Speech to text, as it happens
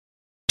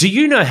Do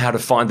you know how to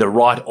find the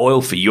right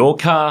oil for your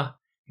car?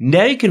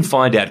 Now you can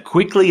find out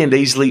quickly and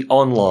easily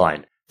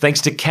online,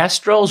 thanks to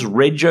Castrol's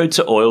Rego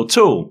to Oil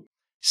tool.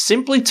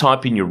 Simply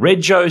type in your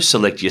Rego,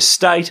 select your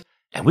state,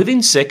 and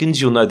within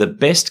seconds you'll know the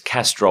best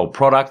Castrol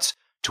products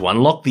to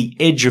unlock the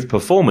edge of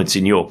performance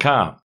in your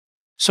car.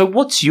 So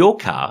what's your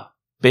car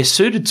best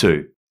suited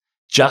to?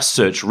 Just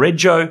search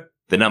Rego,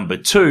 the number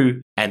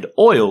 2, and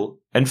oil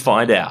and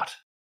find out.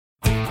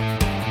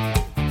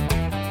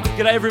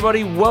 G'day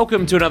everybody,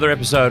 welcome to another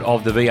episode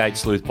of the V8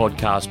 Sleuth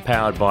Podcast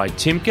powered by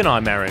Timken.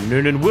 I'm Aaron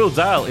Noonan. Will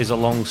Dale is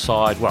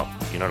alongside, well,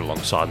 you're not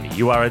alongside me,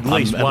 you are at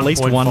least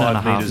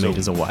 1.5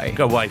 metres away.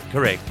 Go away,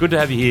 correct. Good to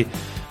have you here,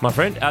 my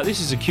friend. This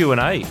is a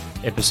Q&A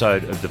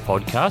episode of the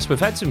podcast. We've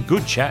had some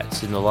good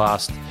chats in the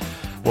last,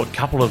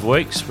 couple of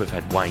weeks. We've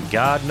had Wayne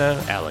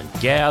Gardner, Allan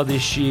Gow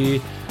this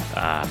year,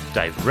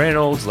 Dave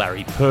Reynolds,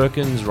 Larry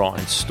Perkins,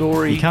 Ryan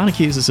Story. You can't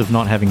accuse us of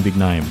not having big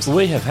names.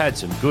 We have had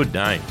some good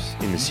names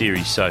in the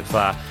series so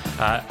far.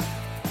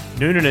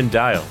 Noonan and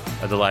Dale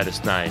are the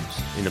latest names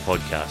in the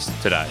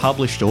podcast today.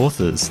 Published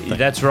authors.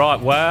 That's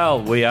right.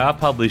 Well, we are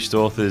published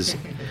authors,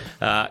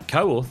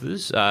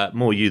 co-authors,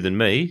 more you than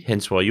me,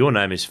 hence why your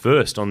name is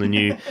first on the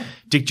new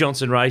Dick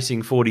Johnson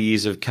Racing 40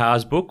 Years of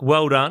Cars book.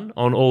 Well done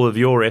on all of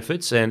your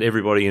efforts and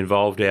everybody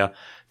involved, our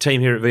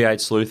team here at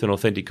V8 Sleuth and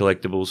Authentic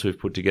Collectibles who've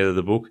put together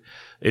the book.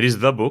 It is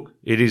the book.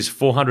 It is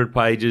 400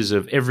 pages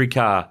of every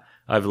car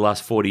over the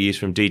last 40 years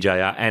from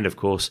DJR and, of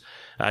course,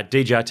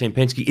 DJR Team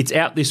Penske. It's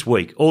out this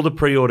week. All the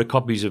pre-order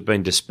copies have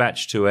been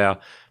dispatched to our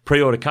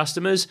pre-order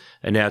customers,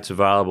 and now it's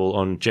available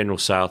on general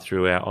sale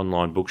through our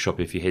online bookshop.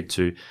 If you head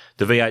to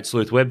the V8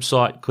 Sleuth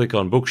website, click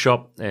on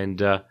bookshop and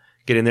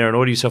get in there and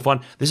order yourself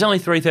one. There's only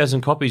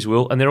 3,000 copies,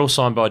 Will, and they're all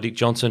signed by Dick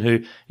Johnson, who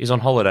is on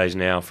holidays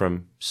now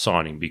from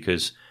signing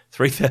because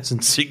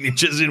 3,000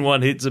 signatures in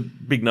one hit's a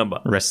big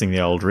number. Resting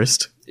the old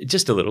wrist.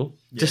 Just a little.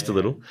 Yeah. Just a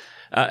little.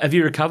 Have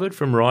you recovered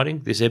from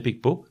writing this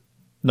epic book?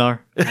 No,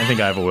 I don't think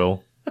I ever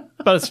will.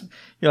 But it's,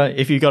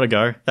 if you got to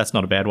go, that's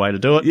not a bad way to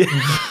do it. Yeah.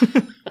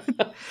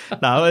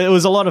 No, it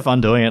was a lot of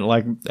fun doing it.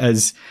 Like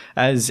as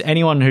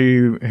anyone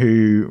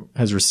who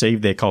has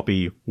received their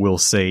copy will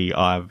see,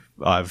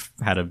 I've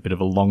had a bit of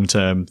a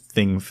long-term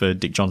thing for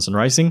Dick Johnson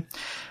Racing.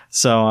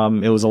 So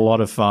it was a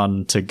lot of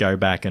fun to go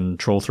back and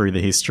trawl through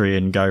the history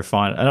and go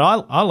find. And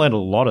I learned a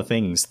lot of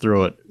things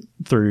through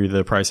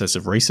the process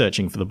of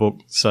researching for the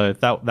book. So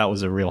that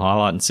was a real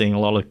highlight, and seeing a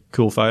lot of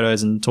cool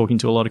photos and talking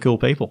to a lot of cool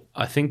people.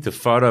 I think the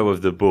photo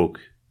of the book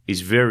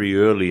is very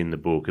early in the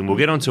book, and we'll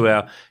get onto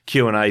our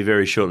Q&A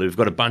very shortly. We've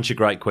got a bunch of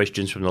great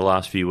questions from the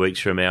last few weeks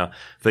from our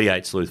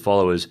V8 Sleuth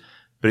followers.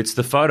 But it's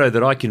the photo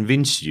that I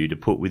convinced you to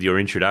put with your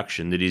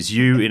introduction that is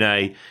you in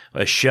a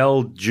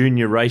Shell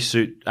junior race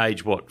suit,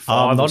 age what,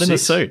 5 I'm not or 6? In the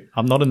suit.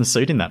 I'm not in the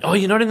suit in that. Oh,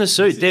 you're not in the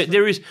suit.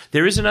 There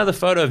is another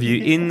photo of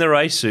you in the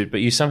race suit,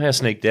 but you somehow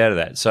sneaked out of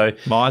that. So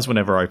my eyes were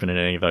never open in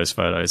any of those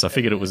photos. I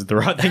figured it was the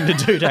right thing to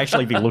do to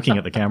actually be looking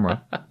at the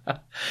camera.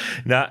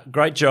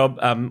 Great job.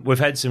 We've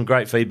had some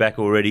great feedback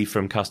already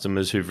from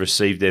customers who've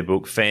received their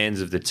book,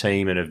 fans of the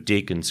team and of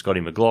Dick and Scotty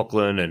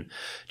McLaughlin and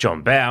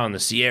John Bowe and the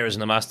Sierras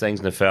and the Mustangs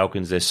and the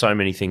Falcons. There's so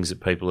many things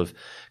that people have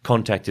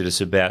contacted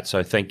us about.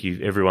 So thank you,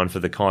 everyone, for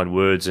the kind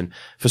words and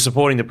for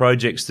supporting the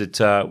projects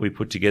that we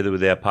put together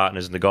with our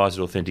partners and the guys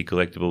at Authentic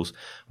Collectibles,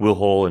 Will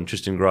Hall and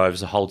Tristan Groves,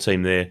 the whole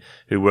team there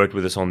who worked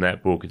with us on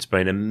that book. It's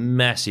been a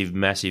massive,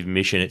 massive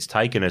mission. It's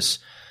taken us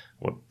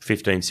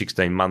 15,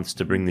 16 months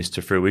to bring this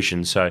to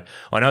fruition. So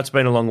I know it's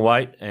been a long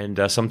wait, and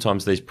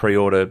sometimes these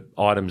pre-order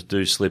items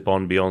do slip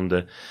on beyond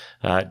the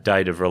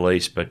date of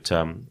release, but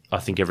I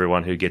think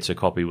everyone who gets a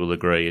copy will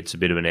agree it's a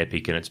bit of an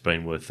epic and it's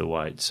been worth the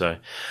wait. So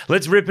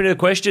let's rip into the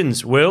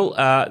questions. Will,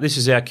 this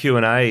is our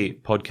Q&A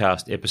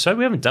podcast episode.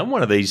 We haven't done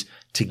one of these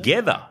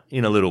together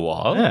in a little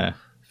while. Yeah.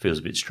 Feels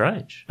a bit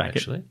strange,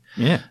 actually.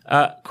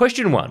 Yeah.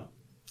 Question 1.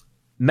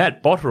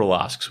 Matt Botterill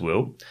asks,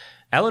 Will,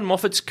 Allan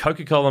Moffat's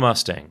Coca-Cola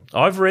Mustang.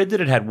 I've read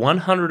that it had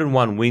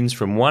 101 wins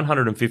from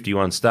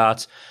 151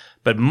 starts,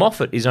 but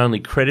Moffat is only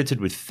credited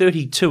with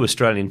 32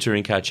 Australian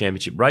Touring Car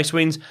Championship race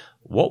wins.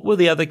 What were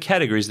the other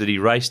categories that he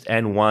raced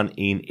and won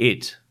in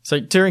it?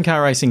 So touring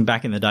car racing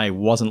back in the day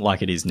wasn't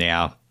like it is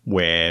now,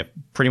 where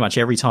pretty much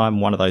every time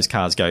one of those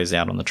cars goes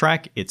out on the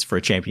track, it's for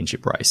a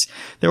championship race.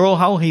 There are a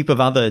whole heap of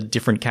other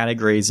different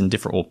categories and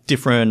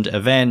different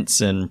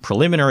events and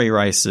preliminary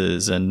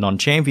races and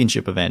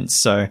non-championship events.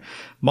 So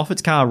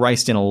Moffat's car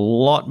raced in a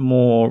lot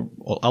more.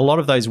 A lot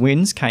of those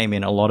wins came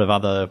in a lot of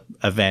other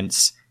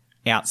events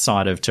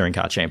outside of touring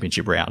car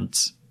championship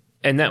rounds.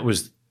 And that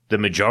was the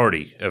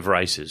majority of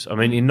races. I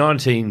mean,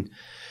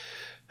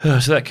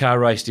 so that car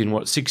raced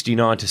in,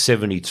 69 to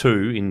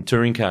 72 in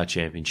Touring Car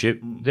Championship.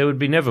 There would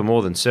be never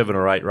more than 7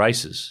 or 8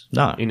 races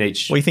in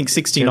each. Well, you think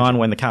 69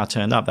 when the car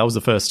turned up, that was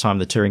the first time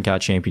the Touring Car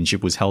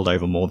Championship was held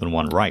over more than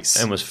one race.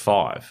 And was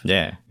 5.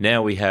 Yeah.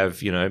 Now we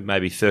have,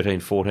 maybe 13,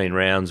 14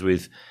 rounds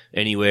with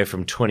anywhere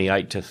from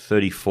 28 to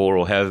 34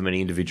 or however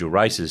many individual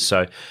races.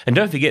 So, and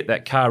don't forget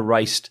that car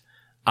raced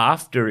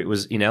after it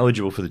was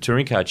ineligible for the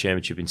Touring Car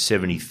Championship in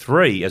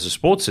 73 as a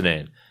sports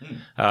sedan,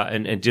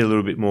 and did a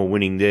little bit more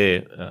winning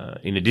there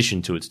in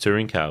addition to its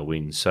touring car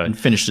wins. So, and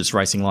finished its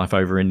racing life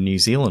over in New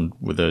Zealand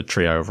with a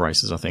trio of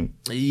races, I think.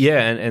 Yeah,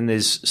 and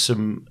there's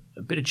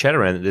a bit of chat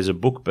around that. There's a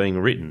book being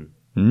written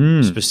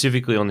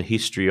specifically on the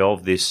history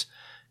of this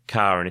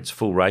car and its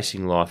full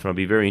racing life, and I'd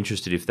be very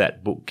interested if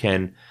that book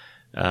can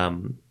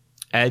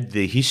add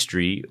the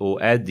history or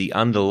add the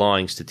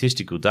underlying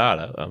statistical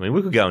data. I mean,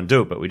 we could go and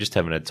do it, but we just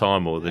haven't had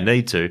time or the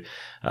need to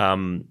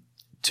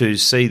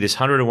see this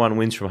 101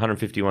 wins from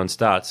 151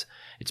 starts.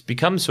 It's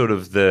become sort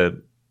of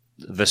the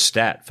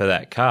stat for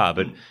that car,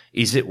 but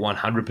is it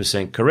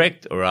 100%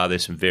 correct, or are there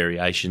some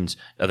variations?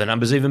 Are the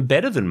numbers even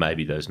better than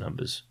maybe those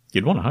numbers?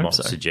 You'd want to hope might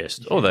so.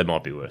 Suggest, or they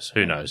might be worse.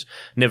 Who knows?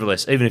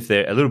 Nevertheless, even if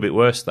they're a little bit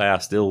worse, they are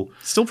still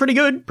pretty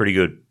good. Pretty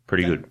good.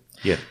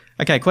 Yeah.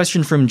 Okay,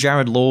 question from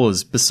Jared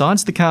Laws.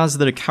 Besides the cars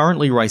that are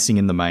currently racing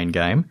in the main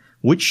game,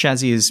 which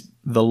chassis is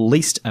the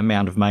least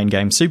amount of main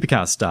game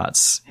supercar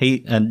starts?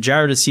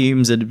 Jared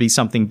assumes it'd be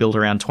something built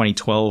around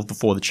 2012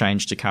 before the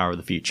change to Car of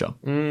the Future.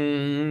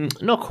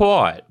 Not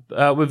quite.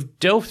 We've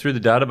delved through the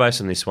database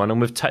on this one, and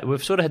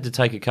we've sort of had to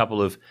take a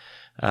couple of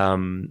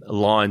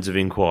lines of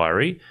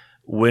inquiry.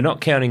 We're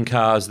not counting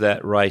cars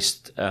that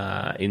raced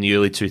in the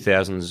early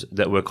 2000s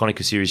that were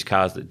Konica Series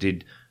cars that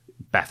did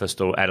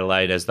Bathurst or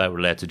Adelaide as they were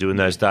allowed to do in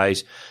those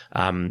days.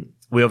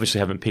 We obviously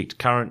haven't picked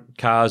current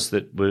cars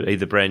that were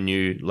either brand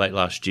new late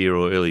last year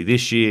or early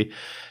this year.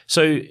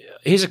 So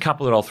here's a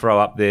couple that I'll throw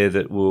up there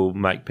that will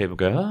make people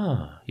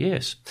go,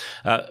 yes.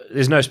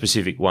 There's no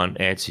specific one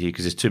answer here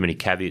because there's too many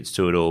caveats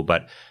to it all,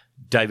 but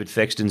David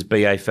Thexton's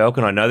BA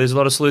Falcon, I know there's a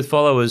lot of Sleuth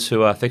followers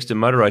who are Thexton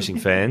motor racing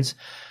fans,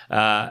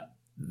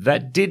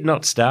 that did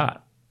not start.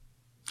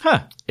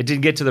 It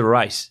didn't get to the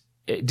race.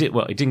 It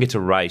didn't get to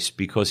race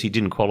because he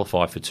didn't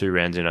qualify for 2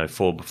 rounds in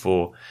 04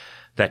 before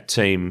that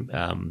team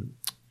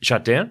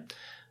shut down.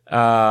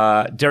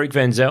 Derek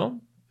Van Zel,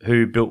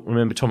 who built,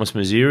 remember Thomas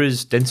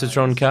Mazira's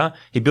Densitron car?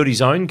 He built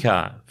his own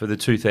car for the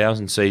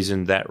 2000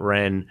 season that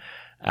ran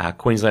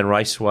Queensland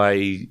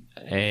Raceway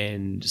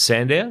and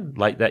Sandown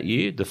late that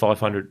year, the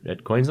 500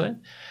 at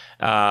Queensland,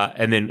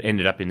 and then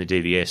ended up in the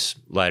DVS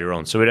later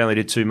on. So it only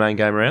did 2 main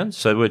game rounds.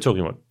 So we're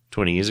talking,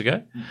 20 years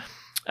ago?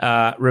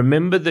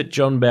 Remember that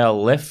John Bell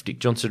left Dick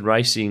Johnson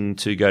Racing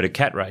to go to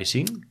cat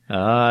racing?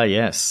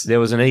 Yes. There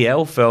was an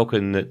EL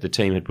Falcon that the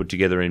team had put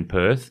together in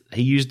Perth.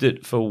 He used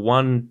it for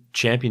one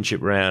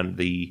championship round,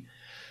 a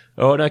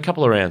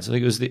couple of rounds. I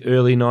think it was the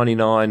early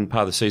 99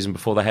 part of the season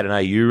before they had an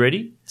AU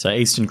ready. So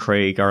Eastern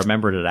Creek, I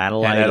remember it at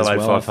Adelaide as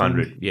well.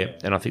 500, yeah.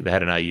 And I think they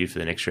had an AU for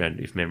the next round,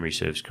 if memory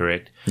serves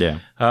correct. Yeah.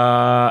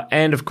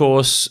 And, of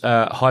course,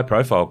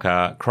 high-profile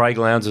car, Craig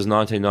Lowndes'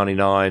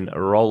 1999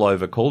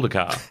 rollover Calder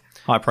car.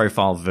 High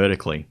profile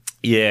vertically.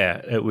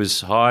 Yeah, it was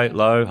high,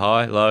 low,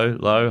 high,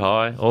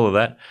 all of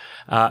that.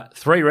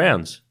 3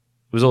 rounds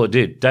was all it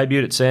did.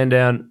 Debuted at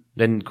Sandown,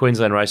 then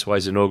Queensland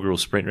Raceway's inaugural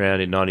sprint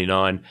round in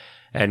 99,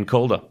 and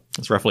Calder.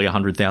 It's roughly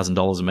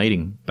 $100,000 a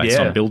meeting based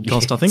on build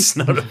cost, I think. It's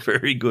not a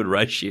very good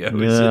ratio,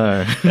 is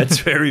No. it? That's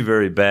very,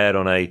 very bad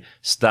on a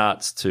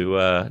starts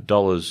to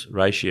dollars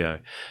ratio.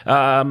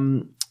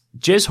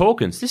 Jez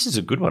Hawkins, this is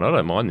a good one. I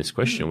don't mind this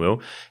question, Will.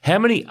 How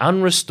many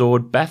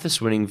unrestored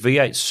Bathurst-winning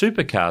V8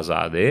 Supercars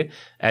are there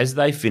as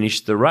they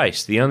finish the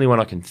race? The only one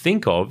I can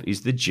think of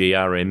is the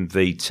GRM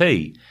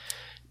VT.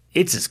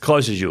 It's as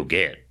close as you'll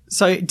get.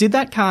 So did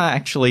that car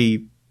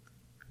actually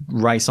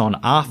race on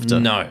after?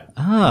 No.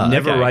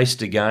 Never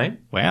raced again.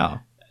 Wow.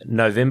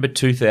 November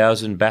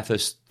 2000,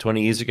 Bathurst,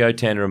 20 years ago,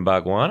 Tanda and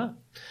Bargwana.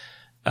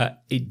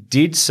 It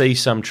did see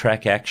some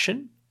track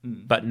action,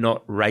 but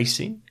not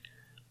racing.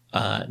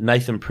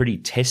 Nathan Pretty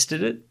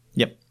tested it.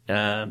 Yep.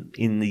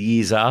 In the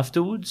years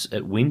afterwards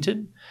at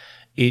Winton.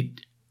 It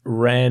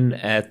ran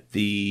at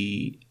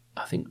I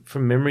think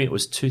from memory it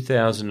was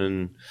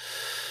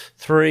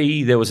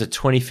 2003. There was a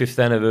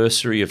 25th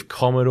anniversary of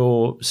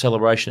Commodore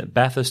celebration at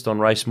Bathurst on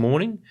race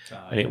morning.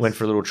 And it went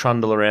for a little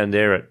trundle around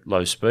there at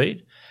low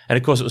speed. And,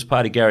 of course, it was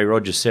part of Gary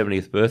Rogers'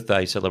 70th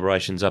birthday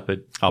celebrations up at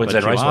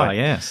Queensland Raceway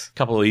a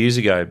couple of years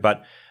ago.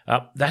 But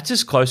that's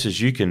as close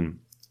as you can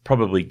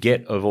probably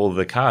get of all of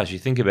the cars. You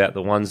think about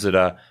the ones that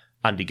are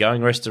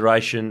undergoing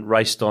restoration,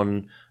 raced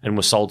on and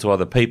were sold to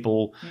other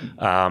people.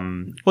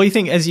 Well, you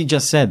think, as you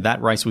just said,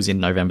 that race was in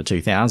November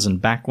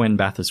 2000, back when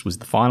Bathurst was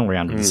the final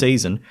round of the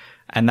season,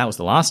 and that was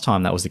the last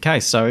time that was the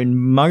case. So in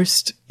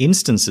most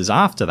instances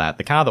after that,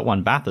 the car that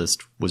won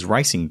Bathurst was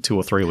racing 2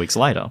 or 3 weeks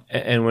later.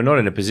 And we're not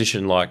in a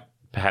position like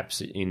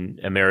perhaps in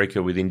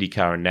America with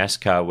IndyCar and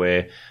NASCAR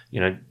where,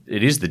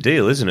 it is the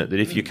deal, isn't it, that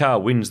if your car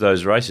wins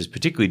those races,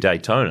 particularly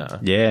Daytona,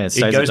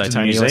 it goes to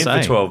the museum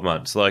for 12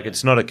 months. Like,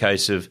 it's not a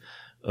case of,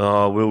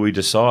 will we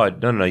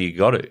decide? No, you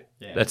got to.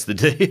 Yeah. That's the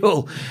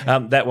deal.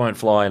 That won't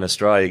fly in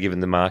Australia given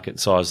the market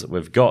size that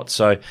we've got.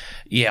 So,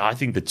 I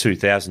think the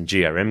 2000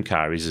 GRM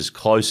car is as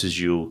close as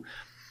you'll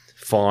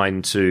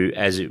fine to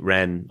as it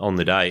ran on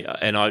the day.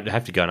 And I'd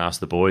have to go and ask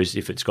the boys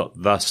if it's got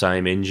the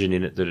same engine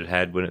in it that it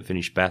had when it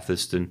finished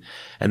Bathurst and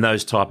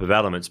those type of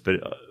elements. But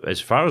as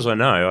far as I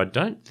know, I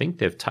don't think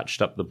they've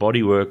touched up the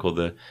bodywork or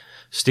the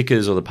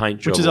stickers or the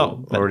paint job. Which is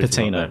or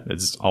patina. Like that.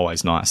 It's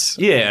always nice.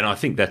 Yeah, and I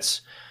think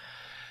that's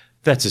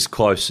as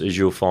close as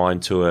you'll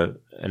find to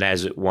an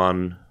as it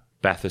won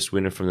Bathurst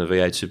winner from the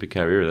V8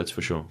 Supercar era, that's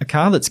for sure. A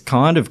car that's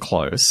kind of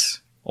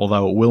close,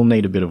 although it will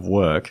need a bit of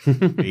work,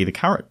 be the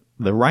current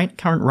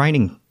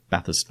reigning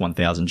Bathurst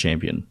 1000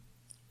 champion,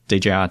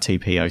 DJR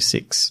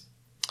TP06.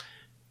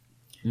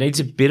 Needs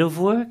a bit of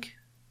work?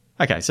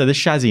 Okay, so the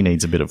chassis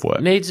needs a bit of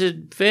work. Needs a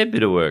fair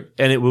bit of work,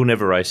 and it will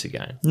never race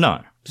again.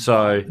 No.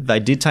 So they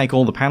did take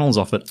all the panels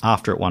off it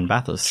after it won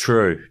Bathurst.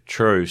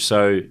 True.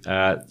 So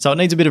it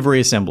needs a bit of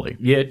reassembly.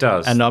 Yeah, it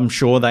does. And I'm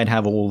sure they'd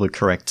have all the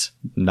correct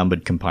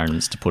numbered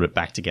components to put it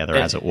back together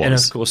as it was. And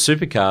of course,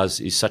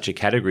 Supercars is such a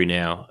category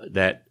now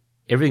that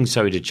everything's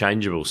so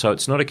interchangeable. So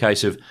it's not a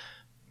case of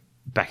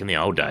back in the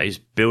old days,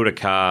 build a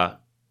car,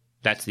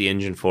 that's the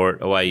engine for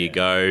it, away you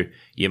go.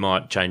 You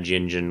might change the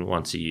engine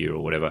once a year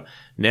or whatever.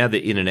 Now they're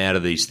in and out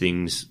of these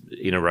things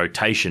in a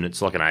rotation.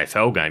 It's like an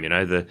AFL game,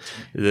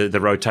 the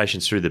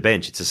rotations through the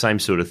bench. It's the same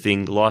sort of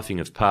thing,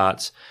 lifing of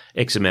parts,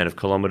 X amount of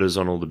kilometres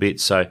on all the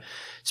bits. So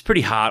it's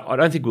pretty hard. I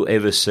don't think we'll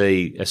ever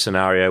see a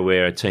scenario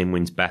where a team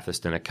wins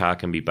Bathurst and a car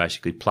can be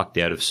basically plucked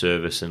out of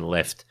service and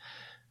left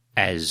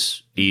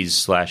as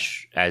is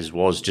 / as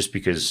was, just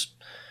because,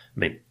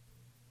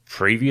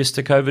 previous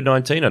to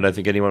COVID-19, I don't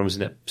think anyone was in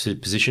that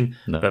position.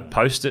 No. But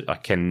post it, I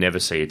can never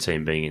see a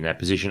team being in that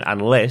position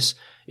unless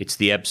it's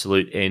the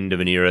absolute end of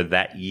an era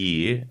that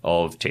year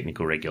of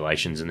technical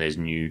regulations and there's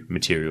new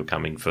material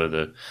coming for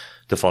the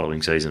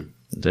following season.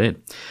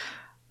 Indeed.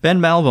 Ben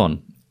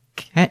Malbon,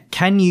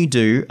 can you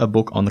do a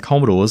book on the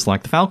Commodores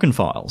like the Falcon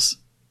Files?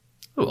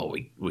 Well,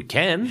 we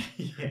can.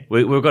 Yeah.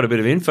 We've got a bit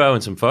of info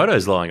and some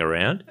photos lying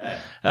around.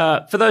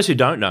 For those who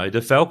don't know,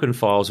 the Falcon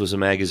Files was a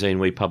magazine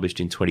we published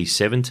in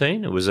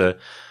 2017. It was a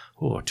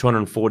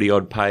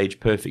 240-odd page,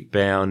 perfect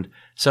bound,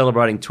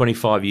 celebrating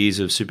 25 years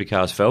of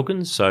Supercars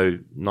Falcons, so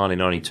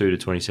 1992 to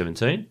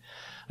 2017.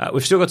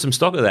 We've still got some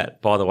stock of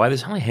that, by the way.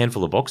 There's only a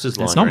handful of boxes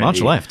lying around. There's not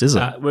much left, is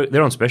it?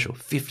 They're on special.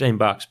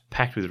 $15,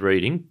 packed with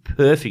reading.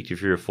 Perfect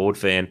if you're a Ford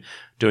fan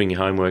doing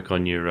your homework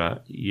on your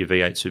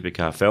V8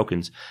 Supercar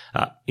Falcons.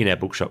 In our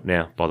bookshop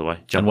now, by the way.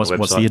 And what's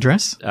the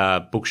address?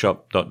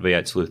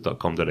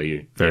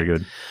 bookshop.v8sleuth.com.au. Very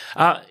good.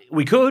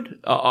 We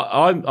could.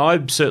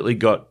 I've certainly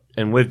got,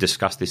 and we've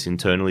discussed this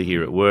internally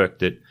here at work,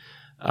 that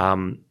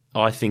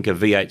I think a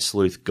V8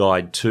 Sleuth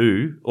Guide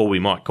to, or we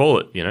might call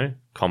it,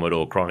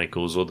 Commodore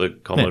Chronicles or the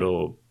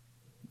Commodore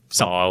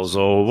Files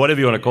or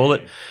whatever you want to call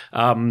it.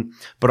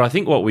 But I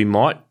think what we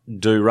might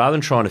do, rather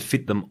than trying to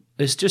fit them,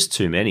 there's just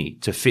too many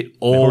to fit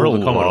all the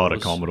Commodores. A lot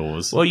of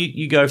Commodores. Well,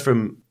 you go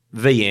from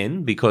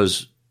VN,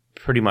 because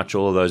pretty much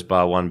all of those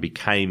bar one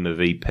became a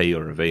VP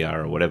or a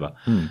VR or whatever,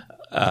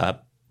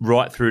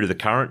 right through to the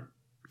current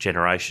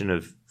generation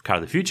of Car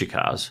of the Future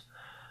cars.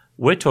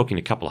 We're talking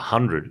a couple of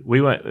hundred.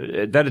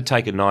 That'd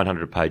take a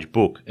 900-page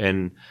book,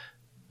 and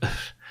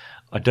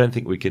I don't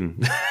think we can.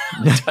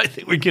 I don't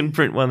think we can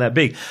print one that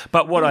big.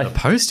 But the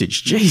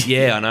postage, geez.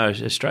 Yeah, I know.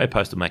 Australia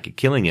Post will make a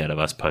killing out of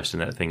us posting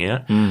that thing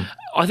out.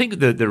 I think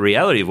the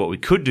reality of what we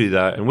could do,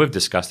 though, and we've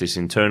discussed this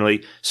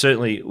internally.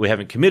 Certainly, we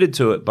haven't committed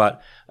to it,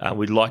 but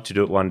we'd like to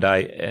do it one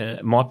day.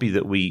 It might be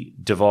that we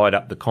divide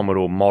up the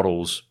Commodore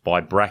models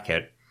by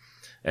bracket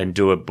and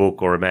do a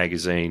book or a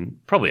magazine,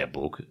 probably a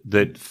book,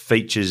 that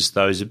features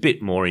those a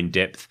bit more in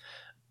depth,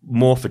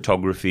 more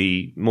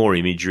photography, more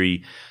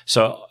imagery.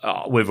 So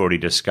we've already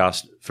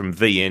discussed from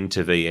VN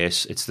to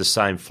VS, it's the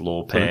same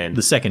floor pan.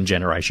 The second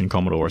generation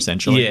Commodore,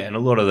 essentially. Yeah, and a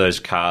lot of those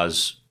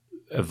cars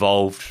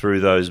evolved through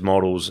those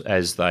models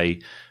as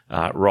they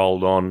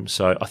rolled on.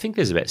 So I think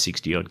there's about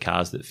 60-odd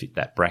cars that fit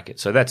that bracket.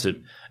 So that's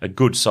a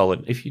good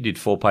solid. If you did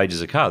 4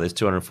 pages a car, there's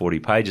 240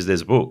 pages,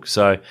 there's a book.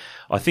 So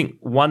I think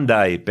one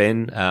day,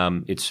 Ben,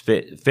 it's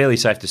fairly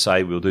safe to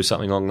say we'll do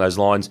something along those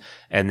lines,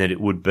 and that it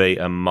would be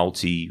a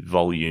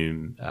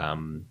multi-volume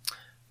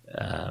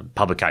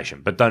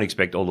publication. But don't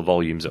expect all the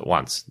volumes at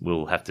once.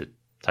 We'll have to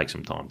take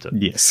some time to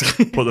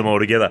put them all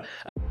together.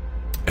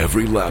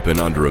 Every lap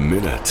in under a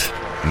minute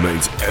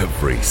means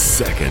every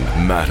second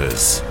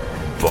matters.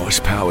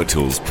 Bosch Power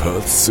Tools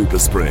Perth Super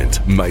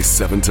Sprint, May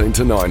 17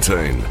 to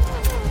 19.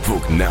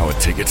 Book now at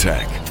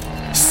Ticketek.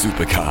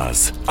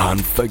 Supercars,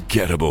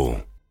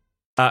 unforgettable.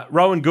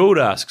 Rowan Gould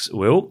asks,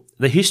 Will,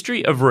 the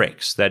history of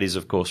RECs, that is,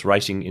 of course,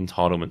 racing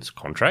entitlements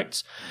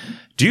contracts,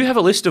 do you have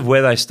a list of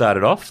where they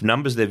started off,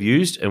 numbers they've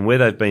used, and where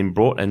they've been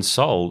brought and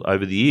sold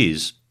over the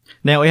years?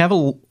 Now, we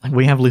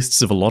have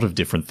lists of a lot of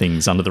different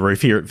things under the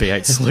roof here at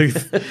V8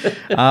 Sleuth.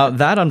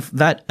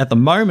 That at the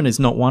moment is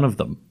not one of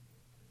them.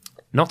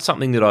 Not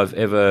something that I've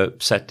ever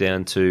sat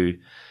down to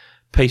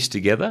piece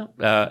together.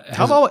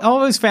 I've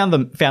always found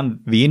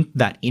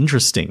that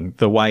interesting,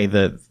 the way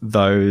that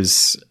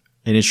those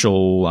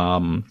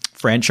initial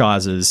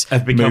franchises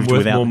have become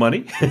worth more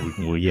money.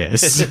 Well,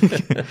 yes.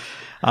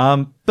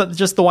 But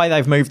just the way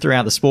they've moved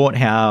throughout the sport,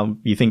 how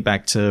you think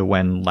back to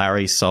when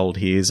Larry sold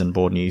his and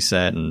bought a new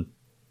set and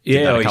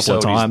did that a couple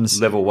of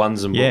times. Level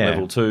 1s and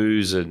level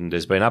 2s, and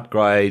there's been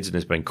upgrades, and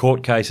there's been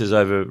court cases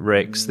over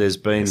wrecks. There's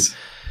been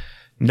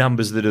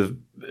numbers that have...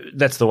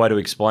 That's the way to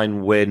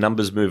explain where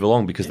numbers move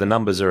along, because the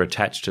numbers are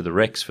attached to the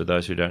wrecks, for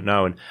those who don't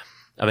know. And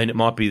I mean, it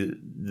might be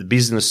the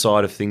business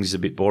side of things is a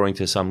bit boring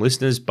to some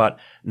listeners, but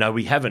no,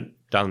 we haven't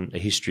done a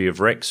history of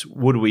wrecks.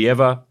 Would we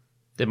ever?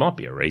 There might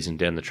be a reason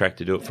down the track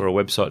to do it for a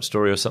website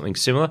story or something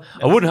similar.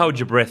 I wouldn't hold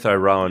your breath,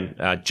 Rowan,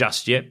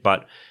 just yet,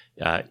 but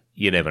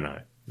you never know.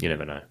 You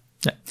never know.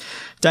 Yeah.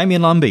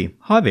 Damien Lumby.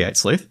 Hi, V8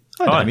 Sleuth.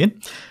 Hi, Damien.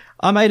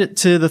 I made it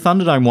to the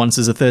Thunderdome once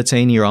as a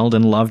 13-year-old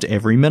and loved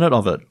every minute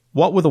of it.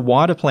 What were the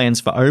wider plans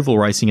for oval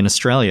racing in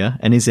Australia,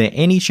 and is there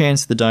any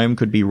chance the Dome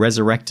could be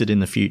resurrected in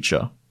the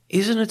future?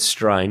 Isn't it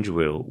strange,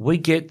 Will? We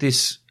get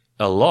this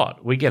a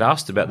lot. We get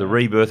asked about the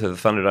rebirth of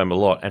the Thunderdome a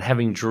lot, and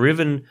having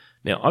driven...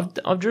 Now,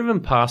 I've driven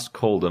past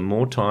Calder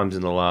more times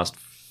in the last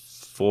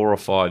 4 or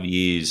 5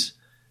 years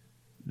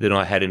than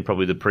I had in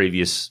probably the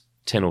previous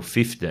 10 or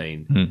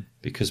 15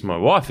 because my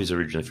wife is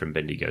originally from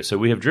Bendigo. So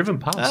we have driven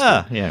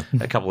past it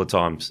a couple of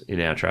times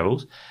in our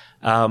travels.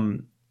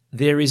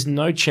 There is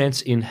no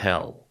chance in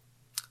hell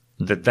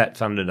that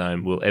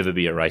Thunderdome will ever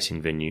be a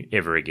racing venue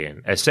ever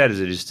again. As sad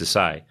as it is to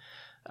say,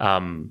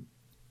 no,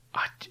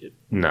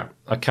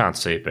 I can't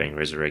see it being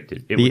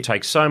resurrected. It would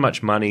take so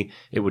much money.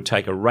 It would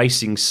take a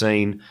racing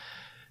scene.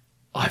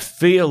 I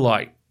feel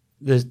like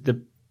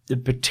the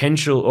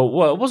potential, or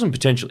well, it wasn't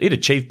potential. It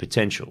achieved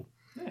potential.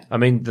 Yeah. I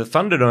mean, the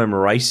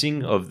Thunderdome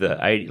racing of the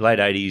late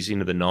 80s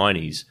into the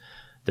 90s,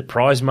 the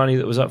prize money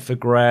that was up for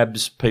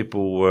grabs,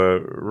 people were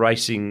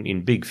racing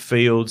in big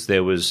fields.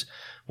 There was,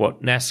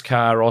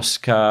 NASCAR,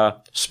 Oscar,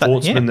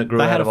 sportsmen that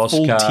grew out of Oscar.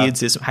 They had a full tiered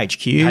system,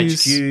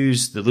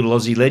 HQs, the little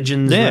Aussie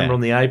legends, remember,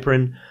 on the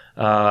apron.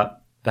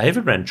 They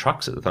even ran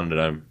trucks at the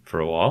Thunderdome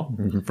for a while.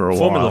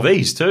 Formula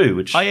Vs too,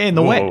 which... Oh, yeah, in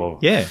the wet.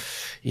 Yeah.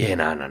 Yeah,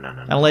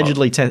 no.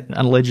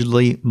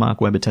 Allegedly,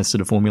 Mark Webber tested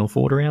a Formula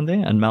Ford around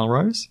there and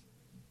Melrose.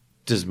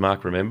 Does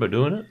Mark remember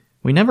doing it?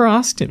 We never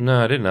asked him.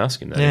 No, I didn't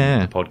ask him that in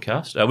the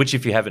podcast, which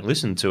if you haven't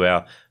listened to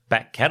our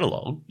back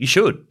catalogue, you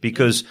should,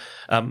 because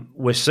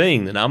we're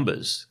seeing the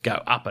numbers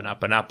go up and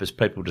up and up as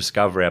people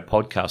discover our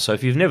podcast. So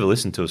if you've never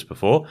listened to us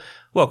before,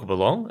 welcome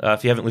along.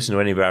 If you haven't listened to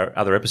any of our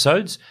other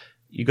episodes,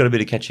 you've got a bit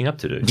of catching up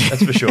to do,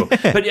 that's for sure.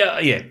 But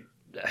yeah,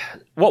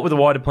 what were the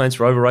wider plans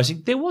for oval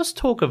racing? There was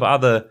talk of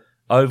other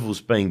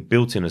ovals being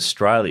built in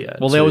Australia.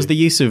 Well, there was the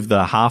use of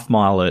the half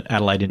mile at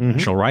Adelaide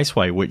International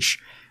Raceway, which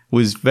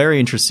was very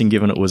interesting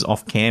given it was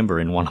off camber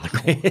in one of the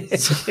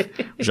corners,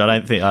 which I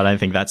don't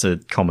think that's a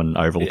common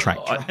oval track.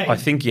 I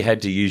think you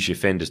had to use your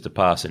fenders to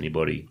pass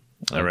anybody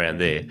around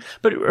there.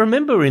 But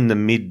remember in the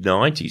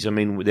mid-90s, I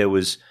mean, there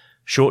was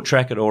short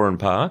track at Oran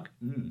Park.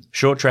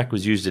 Short track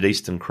was used at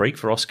Eastern Creek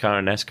for Oscar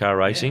and NASCAR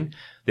racing. Yeah.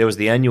 There was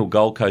the annual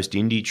Gold Coast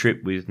Indy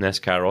trip with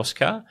NASCAR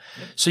Oscar.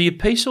 Yep. So you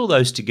piece all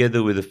those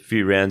together with a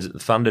few rounds at the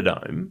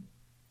Thunderdome,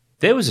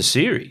 there was a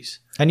series.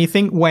 And you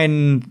think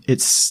when it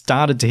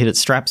started to hit its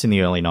straps in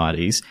the early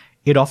 90s,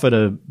 it offered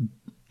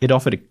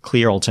a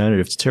clear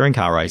alternative to touring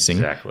car racing.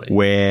 Exactly.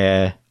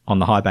 Where on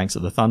the high banks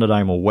of the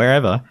Thunderdome or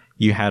wherever,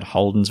 you had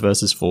Holdens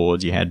versus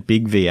Fords, you had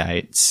big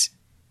V8s.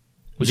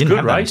 It was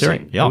good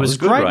racing. Yeah, it was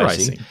great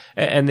racing.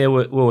 And there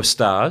were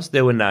stars.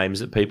 There were names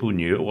that people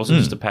knew. It wasn't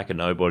just a pack of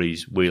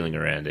nobodies wheeling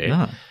around there.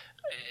 No.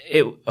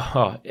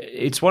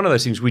 It's one of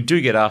those things. We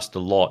do get asked a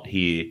lot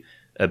here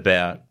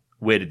about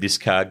where did this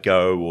car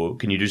go, or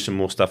can you do some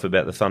more stuff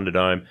about the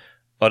Thunderdome?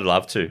 I'd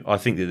love to. I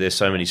think that there's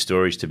so many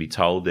stories to be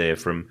told there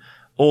from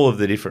all of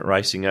the different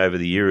racing over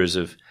the eras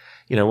of,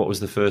 what was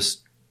the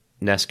first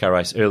NASCAR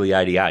race? Early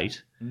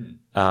 88.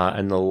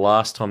 And the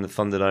last time the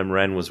Thunderdome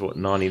ran was,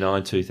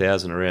 99,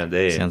 2000, around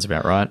there. Sounds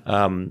about right.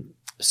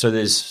 So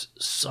there's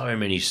so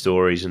many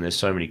stories and there's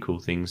so many cool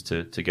things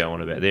to go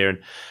on about there. And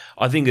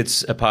I think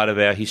it's a part of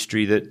our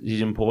history that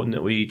is important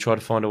that we try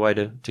to find a way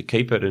to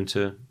keep it and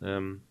to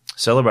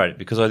celebrate it,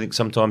 because I think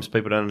sometimes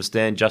people don't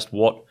understand just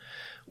what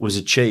was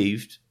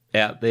achieved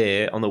out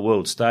there on the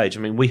world stage. I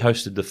mean, we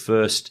hosted the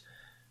first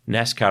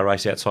NASCAR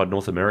race outside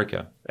North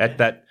America at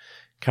that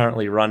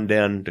currently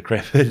run-down,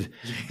 decrepit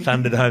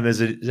Thunderdome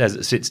as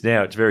it sits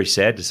now. It's very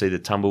sad to see the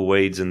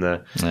tumbleweeds and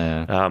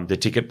the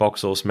ticket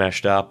box all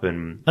smashed up.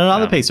 And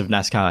another piece of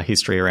NASCAR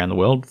history around the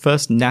world: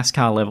 first race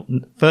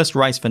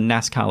for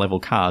NASCAR level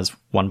cars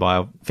won by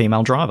a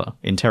female driver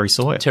in Terri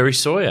Sawyer. Terri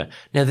Sawyer.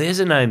 Now, there's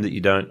a name that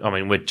you don't. I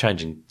mean, we're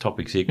changing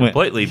topics here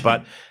completely,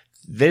 but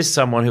there's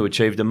someone who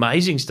achieved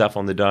amazing stuff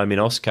on the Dome in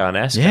Oscar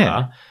NASCAR.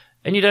 Yeah.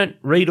 And you don't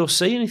read or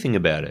see anything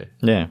about her.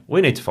 Yeah. We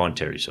need to find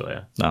Terri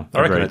Sawyer. No,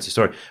 I reckon that's the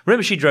story.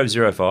 Remember she drove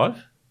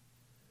 05?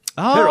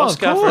 Oh, her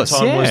Oscar of course,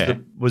 for a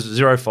time was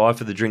 05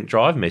 for the drink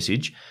drive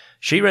message.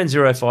 She ran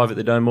 05 at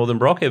the Dome more than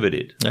Brock ever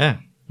did. Yeah,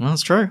 well,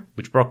 that's true.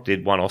 Which Brock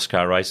did one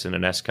Oscar race and a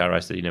NASCAR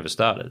race that he never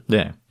started.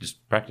 Yeah.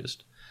 Just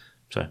practiced.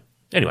 So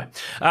Anyway,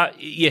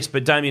 yes,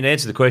 but Damien,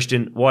 answer the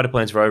question, wider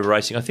plans for over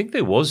racing. I think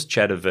there was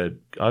chat of an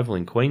oval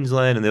in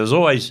Queensland, and there was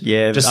always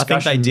discussions. I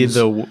think they did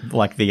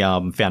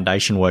the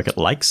foundation work at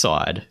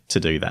Lakeside to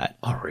do that.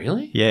 Oh,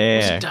 really? Yeah.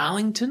 Was it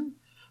Darlington?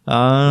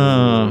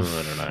 I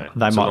don't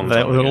know.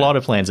 There were a lot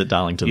of plans at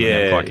Darlington that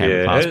never quite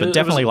came past, but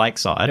definitely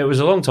Lakeside. It was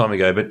a long time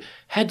ago, but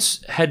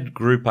had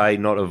Group A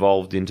not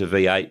evolved into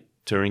V8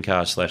 touring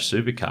cars /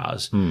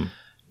 supercars,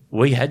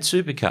 we had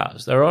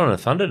supercars. They were on a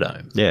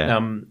Thunderdome. Yeah.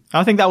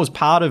 I think that was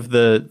part of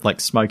the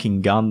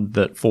smoking gun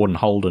that Ford and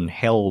Holden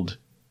held.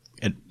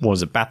 It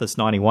was at Bathurst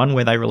 91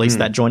 where they released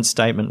that joint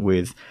statement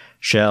with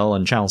Shell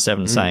and Channel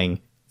 7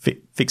 saying,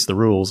 fix the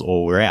rules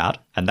or we're out.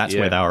 And that's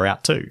where they were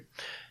out too.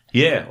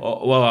 Yeah.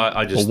 Well,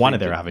 I just... Or one of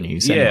their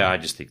avenues. Yeah, anyway. I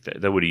just think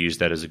that they would have used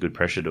that as a good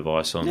pressure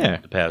device on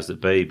the powers that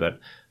be. But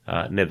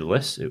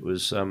nevertheless, it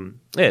was...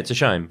 it's a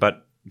shame.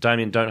 But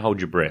Damien, don't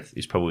hold your breath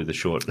is probably the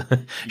short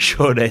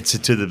answer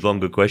to the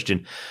longer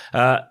question.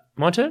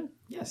 My turn?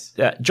 Yes.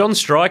 John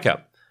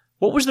Stryker,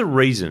 what was the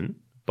reason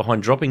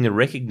behind dropping the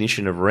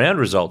recognition of round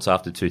results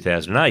after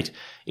 2008?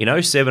 In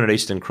 2007 at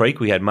Eastern Creek,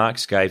 we had Mark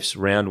Scaife's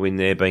round win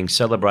there being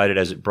celebrated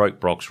as it broke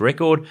Brock's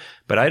record,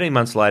 but 18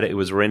 months later it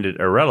was rendered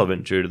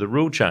irrelevant due to the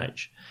rule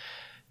change.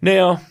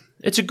 Now,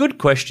 it's a good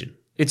question.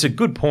 It's a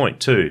good point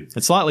too.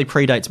 It slightly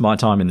predates my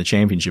time in the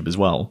championship as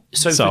well.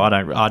 So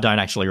I don't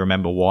actually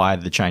remember why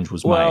the change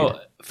was made.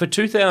 Well, for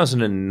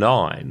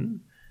 2009,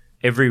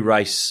 every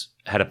race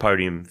had a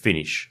podium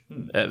finish,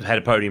 had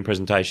a podium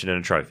presentation and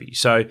a trophy.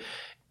 So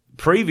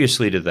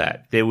previously to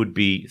that, there would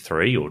be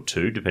 3 or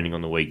 2, depending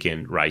on the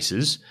weekend,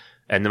 races,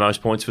 and the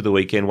most points for the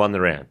weekend won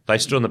the round. They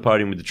stood on the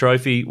podium with the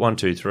trophy, 1,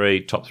 2,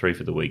 3, top 3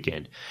 for the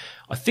weekend.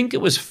 I think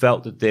it was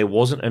felt that there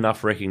wasn't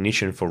enough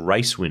recognition for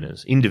race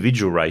winners,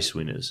 individual race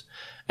winners,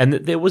 and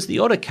that there was the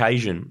odd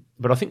occasion,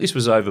 but I think this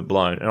was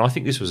overblown, and I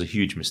think this was a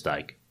huge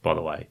mistake, by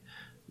the way,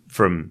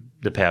 from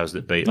the powers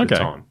that be at the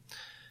time.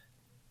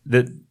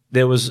 That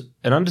there was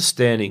an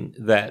understanding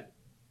that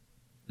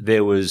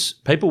there was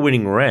people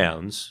winning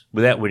rounds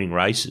without winning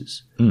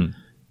races.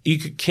 You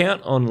could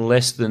count on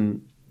less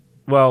than,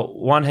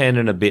 one hand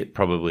and a bit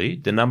probably,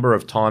 the number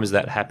of times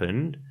that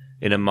happened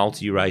in a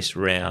multi-race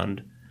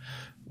round.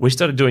 We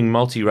started doing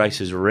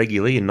multi-races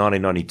regularly in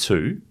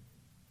 1992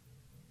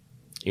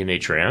 in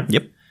each round.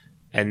 Yep.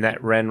 And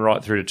that ran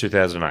right through to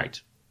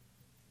 2008,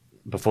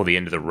 before the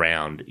end of the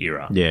round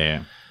era.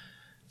 Yeah.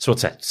 So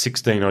what's that,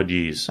 16-odd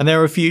years? And there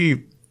were a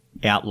few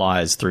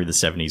outliers through the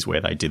 70s where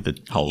they did the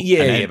whole...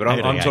 but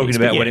I'm talking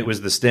about when it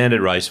was the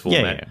standard race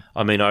format. Yeah.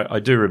 I mean, I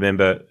do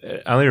remember,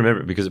 I only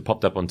remember it because it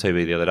popped up on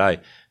TV the other day,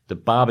 the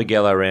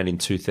Barbagallo round in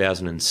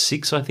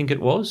 2006, I think it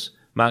was.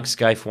 Mark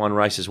Scaife won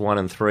races 1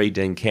 and 3.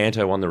 Dean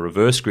Canto won the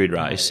reverse grid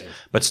race.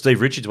 But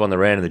Steve Richards won the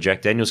round in the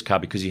Jack Daniels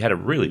Cup because he had a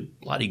really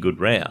bloody good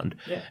round.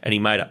 Yeah. And he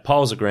made up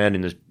piles of ground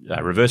in the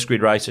reverse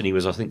grid race, and he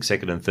was, I think,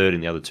 2nd and 3rd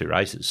in the other 2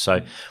 races. So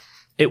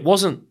it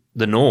wasn't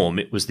the norm,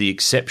 it was the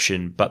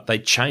exception, but they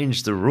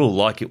changed the rule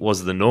like it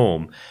was the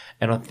norm.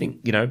 And I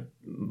think,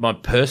 my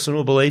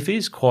personal belief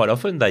is quite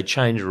often they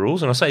change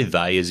rules, and I say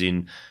they as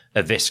in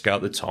Avesco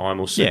at the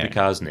time or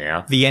Supercars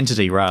now. The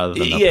entity rather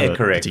than the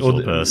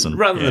particular person.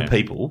 Rather than the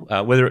people,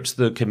 whether it's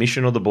the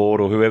commission or the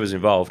board or whoever's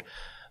involved.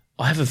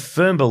 I have a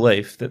firm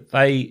belief that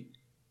they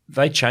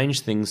change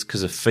things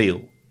because of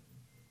feel,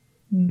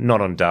 not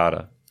on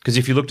data. Because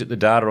if you looked at the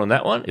data on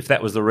that one, if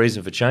that was the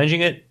reason for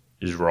changing it,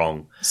 is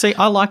wrong. See,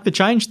 I like the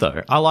change,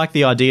 though. I like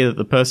the idea that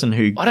the person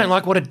who... I don't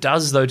like what it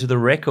does, though, to the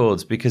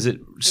records because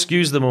it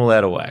skews them all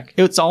out of whack.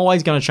 It's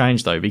always going to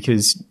change, though,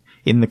 because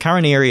in the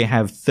current era, you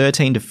have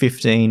 13 to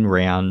 15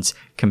 rounds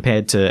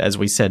compared to, as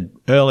we said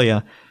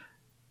earlier,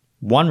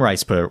 one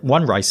race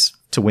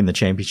to win the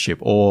championship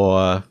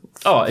or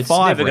it's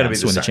 5 never rounds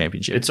to win the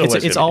championship.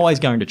 It's always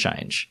going to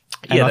change.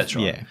 And that's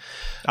right. Yeah.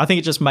 I think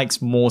it just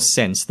makes more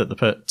sense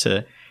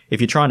that if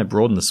you're trying to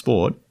broaden the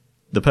sport,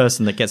 the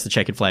person that gets the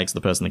checkered flag's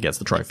the person that gets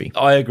the trophy.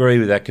 I agree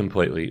with that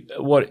completely.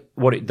 What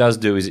it does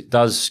do is it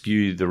does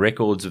skew the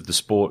records of the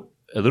sport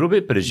a little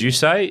bit, but as you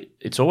say,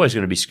 it's always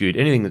going to be skewed.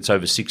 Anything that's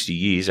over 60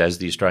 years, as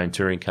the Australian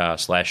Touring Car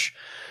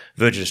 /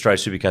 Virgin Australia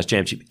Supercars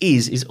Championship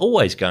is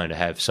always going to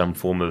have some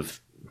form of,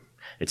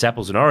 it's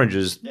apples and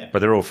oranges, but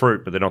they're all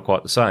fruit, but they're not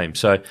quite the same.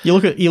 So you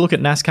look at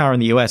NASCAR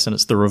in the US, and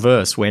it's the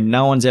reverse, where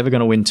no one's ever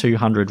going to win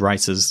 200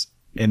 races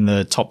in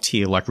the top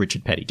tier like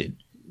Richard Petty did.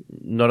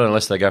 Not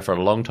unless they go for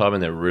a long time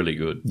and they're really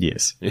good.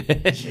 Yes.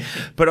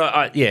 But,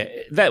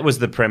 that was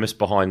the premise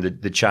behind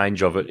the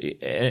change of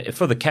it.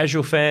 For the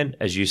casual fan,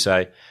 as you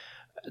say,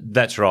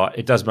 that's right.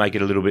 It does make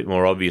it a little bit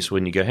more obvious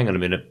when you go, hang on a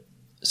minute.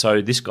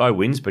 So this guy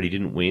wins, but he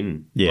didn't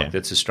win. Yeah.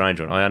 That's a strange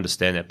one. I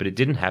understand that. But it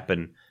didn't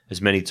happen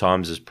as many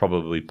times as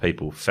probably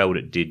people felt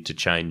it did to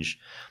change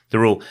the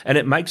rule. And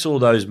it makes all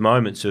those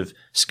moments of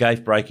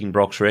Scaife breaking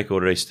Brock's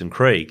record at Eastern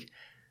Creek.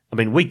 I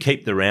mean, we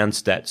keep the round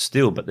stats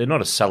still, but they're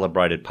not a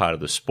celebrated part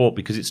of the sport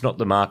because it's not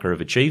the marker of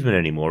achievement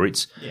anymore.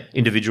 It's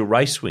individual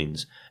race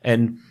wins.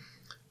 And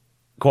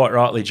quite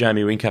rightly,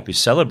 Jamie Whincup is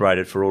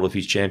celebrated for all of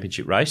his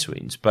championship race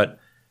wins. But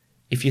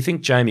if you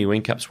think Jamie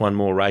Whincup's won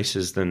more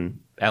races than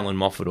Allan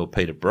Moffat or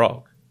Peter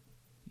Brock,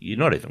 you're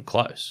not even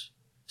close.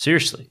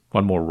 Seriously.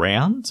 One more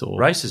rounds or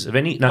races of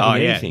anything.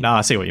 No,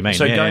 I see what you mean.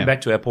 So going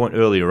back to our point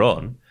earlier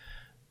on,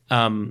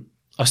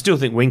 I still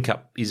think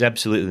Whincup is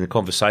absolutely in the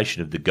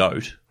conversation of the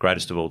GOAT,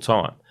 greatest of all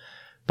time.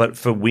 But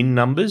for win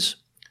numbers,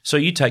 so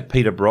you take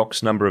Peter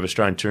Brock's number of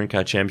Australian Touring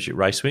Car Championship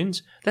race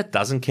wins, that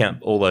doesn't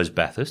count all those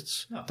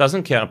Bathursts,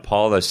 doesn't count a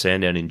pile of those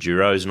Sandown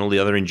Enduros and all the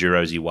other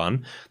Enduros he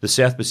won, the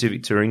South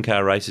Pacific Touring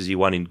Car races he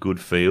won in good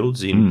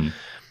fields, in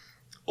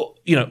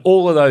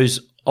all of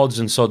those odds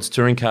and sods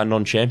touring car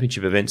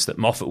non-championship events that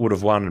Moffat would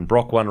have won and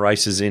Brock won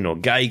races in, or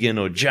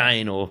Gagan or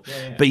Jane or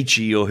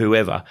Beachy or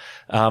whoever.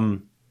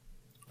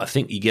 I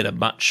think you get a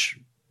much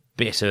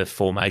better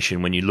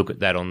formation when you look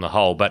at that on the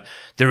whole. But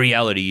the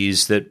reality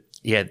is that,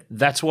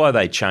 that's why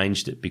they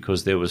changed it,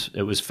 because it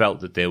was felt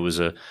that there was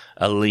a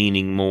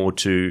leaning more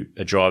to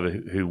a driver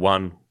who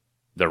won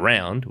the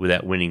round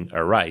without winning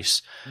a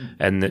race,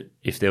 and that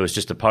if there was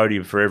just a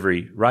podium for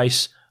every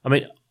race, I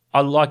mean, I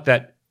like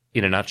that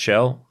in a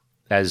nutshell.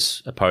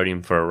 As a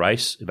podium for a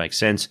race, it makes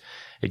sense.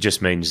 It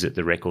just means that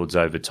the records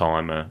over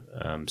time are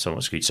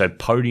somewhat skewed. So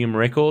podium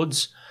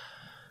records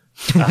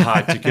are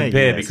hard to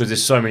compare because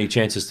there's so many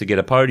chances to get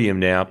a podium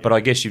now. But I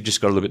guess you've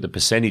just got to look at the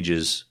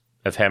percentages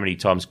of how many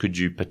times could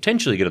you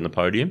potentially get on the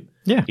podium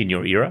in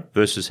your era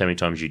versus how many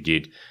times you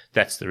did.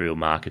 That's the real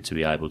market to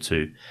be able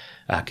to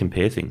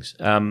compare things.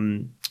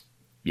 Did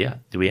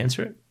we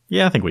answer it?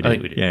 Yeah, I think we did.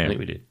 I think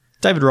we did.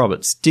 David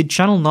Roberts, did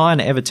Channel 9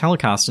 ever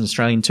telecast an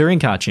Australian Touring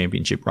Car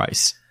Championship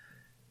race?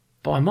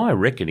 By my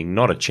reckoning,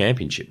 not a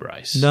championship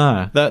race.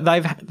 No.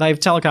 They've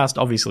telecast,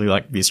 obviously,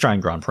 like the Australian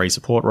Grand Prix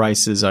support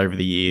races over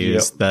the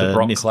years. Yep. The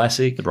Brock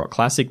Classic. The Brock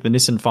Classic, the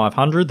Nissan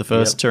 500, the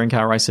first touring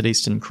car race at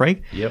Eastern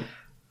Creek. Yep.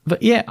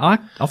 But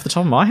off the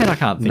top of my head, I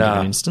can't think of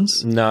an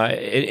instance. No,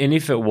 and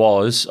if it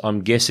was,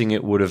 I'm guessing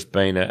it would have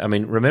been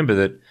remember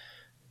that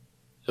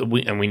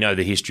we know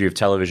the history of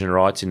television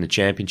rights in the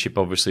championship.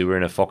 Obviously, we're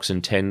in a Fox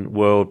and 10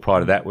 world.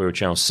 Prior to that, we were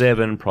Channel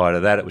 7. Prior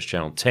to that, it was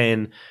Channel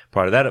 10.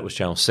 Prior to that, it was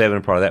Channel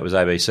 7. Prior to that was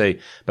ABC.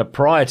 But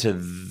prior to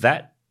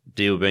that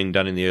deal being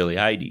done in the early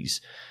 80s,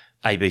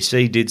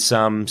 ABC did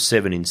some,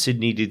 7 in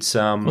Sydney did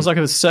some. It was like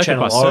a circuit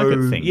by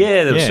circuit thing.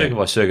 Yeah, there was circuit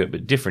by circuit,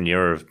 but different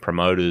era of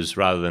promoters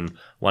rather than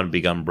one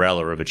big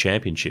umbrella of a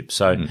championship.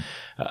 So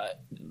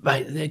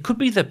mate, there could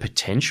be the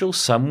potential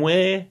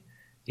somewhere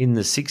in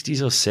the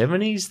 60s or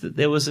 70s that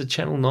there was a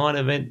Channel 9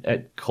 event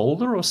at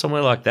Calder or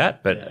somewhere like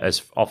that. But as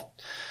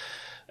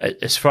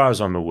far as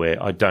I'm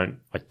aware, I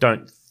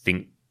don't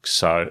think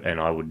so,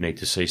 and I would need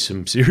to see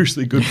some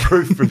seriously good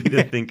proof for me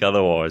to think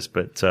otherwise.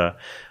 But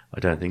I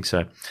don't think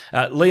so.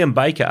 Liam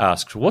Baker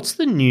asks, what's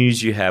the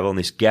news you have on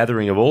this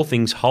gathering of all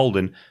things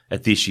Holden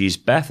at this year's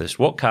Bathurst?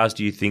 What cars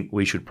do you think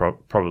we should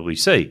probably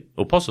see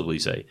or possibly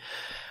see?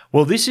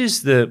 Well, this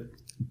is the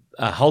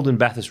Holden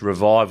Bathurst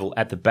revival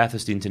at the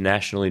Bathurst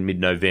International in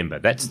mid-November.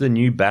 That's the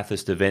new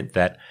Bathurst event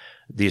that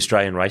the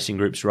Australian Racing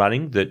Group's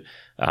running that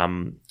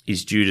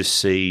is due to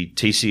see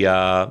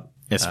TCR,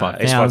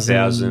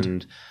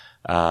 S5000,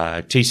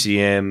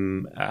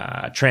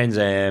 TCM, Trans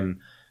Am.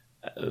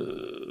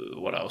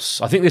 What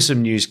else? I think there's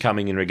some news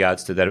coming in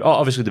regards to that. Oh,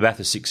 obviously the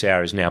Bathurst 6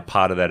 Hour is now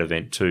part of that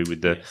event too,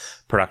 with the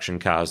production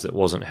cars that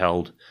wasn't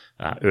held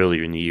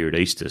earlier in the year at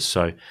Easter.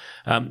 So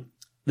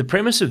the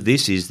premise of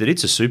this is that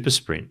it's a super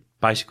sprint.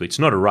 Basically, it's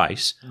not a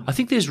race. I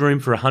think there's room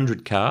for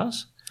 100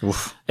 cars,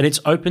 and it's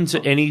open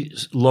to any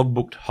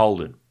logbooked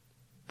Holden.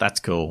 That's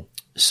cool.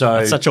 So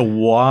that's such a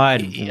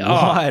wide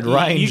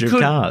range of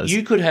cars.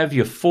 You could have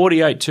your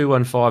 48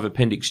 215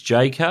 Appendix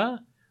J car,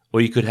 or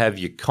you could have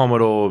your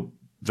Commodore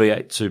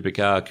V8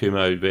 Supercar,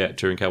 Kumo V8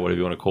 Touring Car, whatever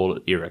you want to call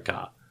it, era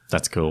car.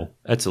 That's cool.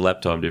 That's a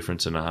lap time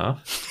difference and a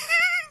half.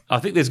 I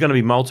think there's going to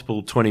be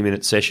multiple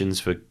 20-minute sessions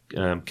for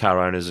car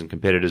owners and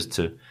competitors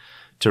to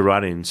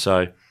run in.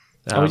 So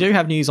we do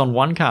have news on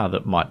one car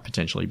that might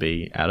potentially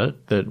be at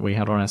it that we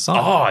had on our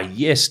site. Oh,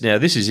 yes. Now,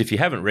 this is, if you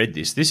haven't read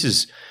this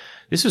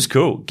is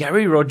cool.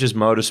 Gary Rogers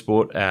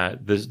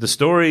Motorsport, the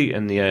story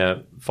and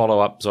the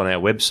follow-ups on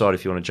our website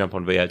if you want to jump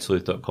on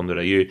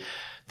v8sleuth.com.au.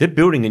 They're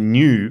building a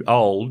new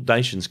old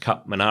Nations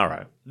Cup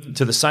Monaro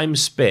to the same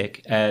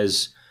spec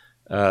as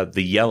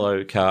the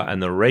yellow car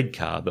and the red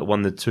car that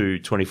won the two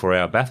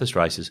 24-hour Bathurst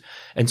races.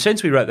 And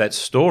since we wrote that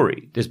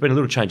story, there's been a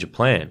little change of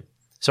plan.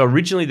 So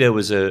originally there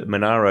was a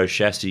Monaro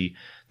chassis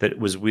that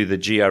was with a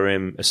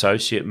GRM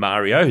associate,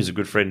 Mario, who's a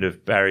good friend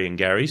of Barry and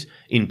Gary's,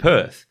 in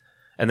Perth.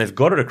 And they've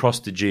got it across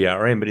to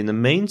GRM. But in the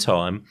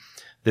meantime,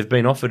 they've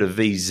been offered a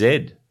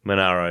VZ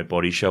Monaro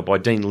body shell by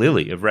Dean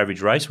Lilly of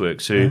Ravage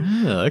Raceworks, who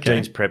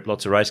Dean's prepped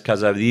lots of race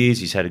cars over the years.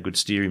 He's had a good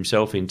steer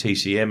himself in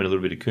TCM and a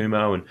little bit of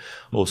Kumo and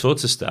all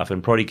sorts of stuff,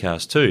 and Proddy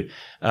cars too.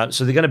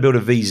 So they're going to build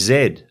a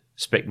VZ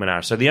spec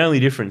Monaro. So the only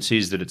difference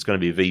is that it's going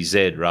to be a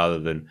VZ rather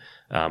than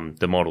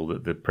the model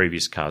that the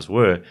previous cars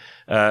were.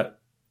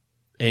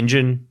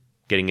 Engine,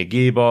 getting a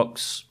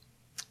gearbox.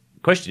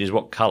 Question is,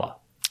 what colour?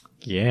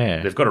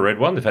 Yeah. They've got a red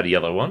one. They've had a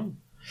yellow one.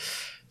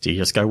 Do you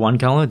just go one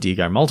colour? Do you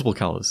go multiple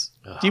colours?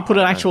 Do you put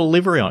an actual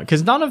livery on it?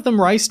 Because none of them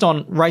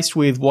raced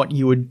with what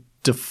you would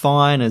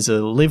define as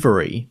a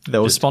livery.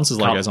 There were sponsors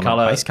logos on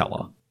a base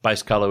colour.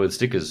 Base colour with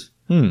stickers.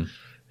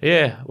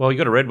 Yeah, well, you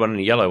got a red one and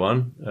a yellow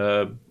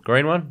one,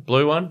 green one,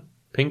 blue one,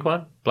 pink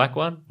one, black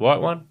one,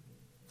 white one.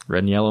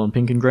 Red and yellow and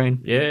pink and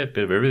green. Yeah, a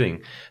bit of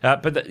everything.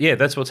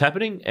 That's what's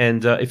happening.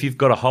 And if you've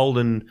got a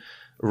Holden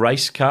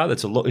race car,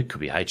 that's a lot. It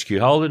could be HQ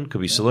Holden,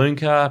 could be saloon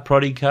car,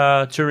 proddy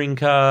car, touring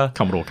car,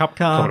 Commodore Cup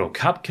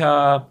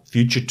car,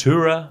 Future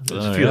Tourer.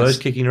 There's a few of those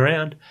kicking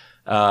around.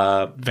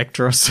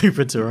 Vectra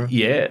Super Tourer.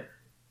 Yeah.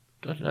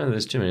 I don't know,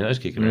 there's too many of those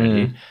kicking around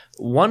here.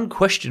 One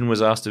question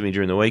was asked of me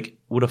during the week,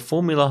 would a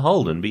Formula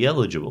Holden be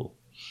eligible?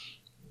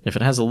 If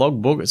it has a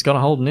logbook, it's got a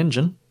Holden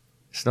engine.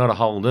 It's not a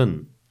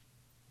Holden.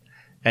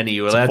 And are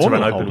you allowed to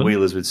run open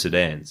wheelers with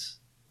sedans?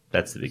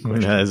 That's the big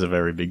question. That is a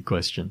very big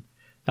question.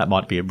 That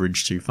might be a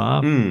bridge too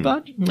far.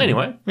 But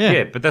anyway,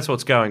 but that's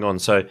what's going on.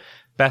 So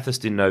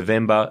Bathurst in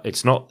November.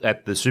 It's not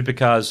at the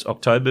Supercars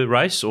October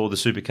race or the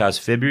Supercars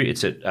February.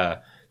 It's at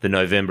the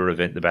November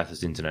event, the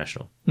Bathurst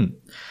International.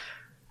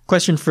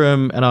 Question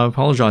from, and I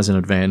apologise in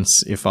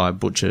advance if I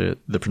butcher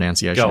the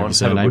pronunciation of your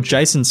surname,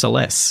 Jason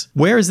Celeste.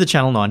 Where is the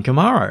Channel 9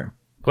 Camaro?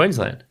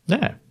 Queensland.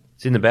 Yeah.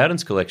 It's in the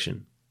Bowden's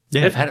collection.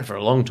 Yeah. They've had it for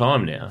a long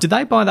time now. Did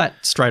they buy that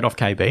straight off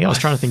KB? I was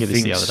trying to think of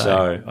this the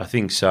other day. I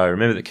think so.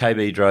 Remember that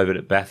KB drove it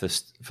at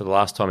Bathurst for the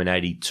last time in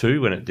 82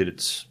 when it did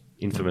its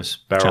infamous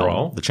barrel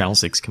roll. The Channel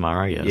 6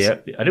 Camaro, yes.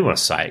 Yeah, I didn't want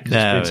to say it because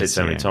it's been said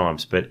so many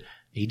times, but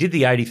he did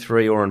the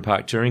 83 Oran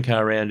Park touring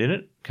car round in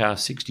it, car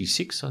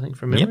 66, I think,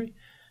 from memory. Yep.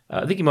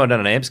 I think he might have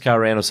done an Amps car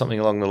round or something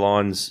along the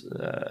lines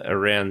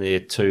around there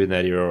too in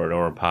that era, or an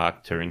Oran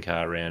Park touring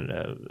car round,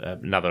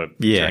 another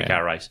touring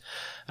car race.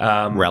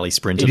 Rally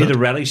sprint. He did a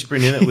rally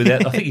sprint in it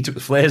without. I think he took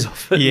the flares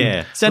off it.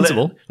 Yeah,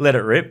 sensible. Let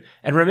it rip.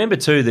 And remember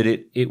too that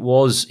it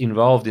was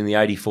involved in the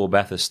 84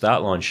 Bathurst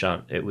start line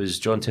shunt. It was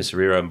John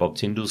Tesoriero and Bob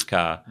Tyndall's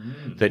car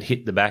that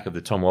hit the back of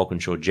the Tom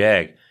Walkinshaw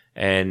Jag,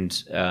 and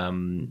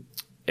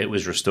it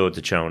was restored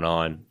to Channel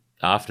 9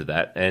 after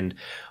that. And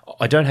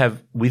I don't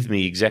have with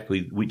me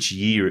exactly which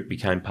year it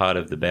became part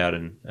of the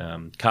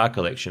Bowden car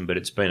collection, but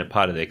it's been a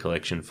part of their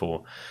collection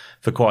for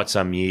quite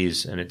some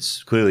years, and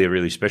it's clearly a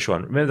really special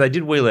one. Remember, they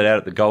did wheel it out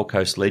at the Gold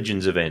Coast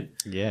Legends event.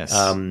 Yes.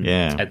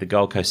 At the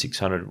Gold Coast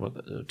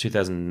 600,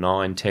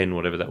 2009, 10,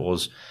 whatever that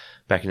was,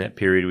 back in that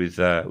period with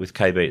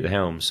KB at the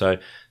helm. So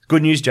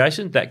good news,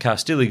 Jason. That car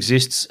still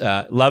exists,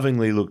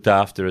 lovingly looked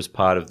after as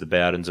part of the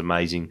Bowden's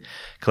amazing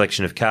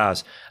collection of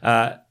cars.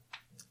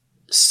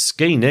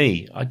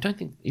 Skeeny, I don't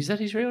think, is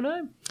that his real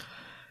name?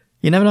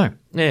 You never know.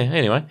 Yeah,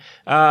 anyway.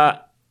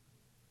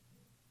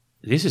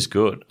 This is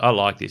good. I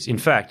like this. In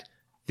fact,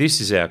 this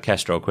is our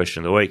Castrol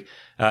question of the week.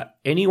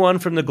 Anyone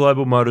from the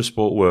global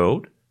motorsport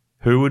world,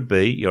 who would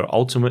be your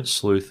ultimate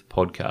sleuth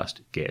podcast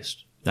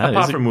guest?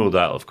 Apart from Will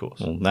Dale, of course.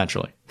 Well,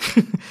 naturally.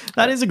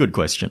 That is a good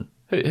question.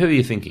 Who are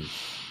you thinking?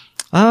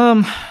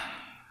 The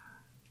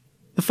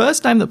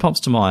first name that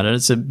pops to mind, and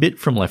it's a bit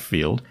from left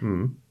field,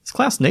 is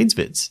Klaus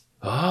Needsvits.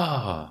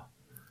 Ah.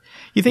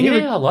 I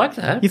like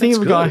that. You think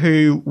of a guy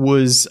who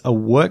was a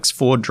Works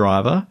Ford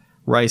driver,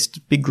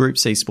 raced big Group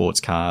C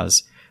sports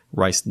cars,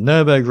 raced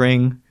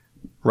Nürburgring,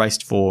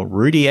 raced for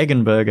Rudy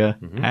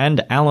Eggenberger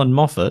and Allan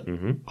Moffat.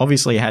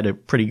 Obviously had a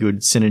pretty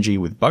good synergy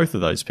with both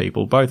of those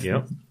people, both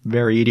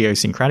very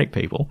idiosyncratic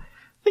people.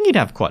 I think he'd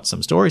have quite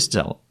some stories to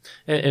tell.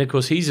 And of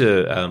course, he's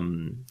a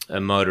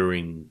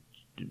motoring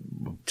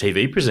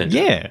TV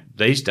presenter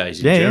these days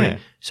in Germany. Yeah.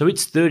 So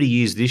it's 30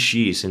 years this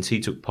year since he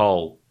took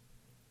pole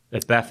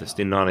at Bathurst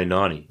in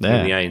 1990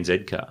 in the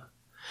ANZ car.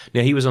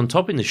 Now, he was on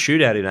top in the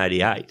shootout in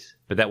 88,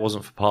 but that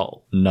wasn't for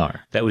pole. No.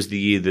 That was the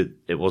year that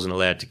it wasn't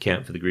allowed to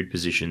count for the grid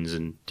positions,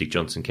 and Dick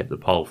Johnson kept the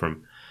pole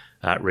from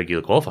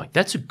regular qualifying.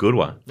 That's a good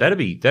one. That'd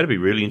be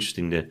really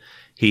interesting to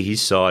hear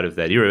his side of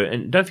that era.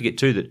 And don't forget,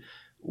 too, that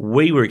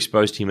we were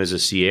exposed to him as a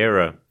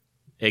Sierra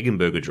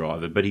Eggenberger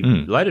driver, but he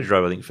later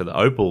drove, I think, for the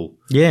Opel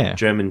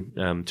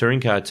German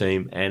touring car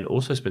team, and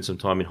also spent some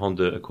time in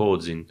Honda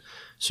Accords in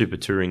Super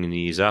Touring in the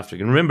years after.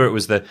 And remember, it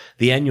was the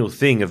annual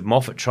thing of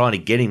Moffat trying to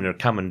get him to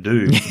come and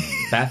do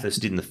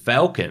Bathurst in the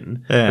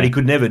Falcon, but he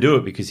could never do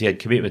it because he had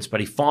commitments. But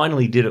he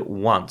finally did it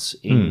once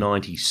in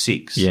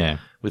 96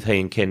 with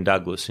he and Ken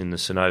Douglas in the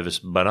Synovus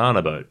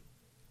banana boat.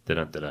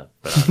 Banana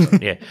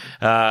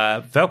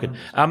boat. Falcon.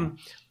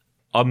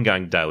 I'm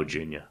going Dale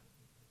Jr.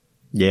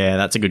 Yeah,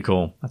 that's a good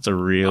call. That's a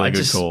really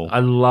good call. I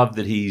love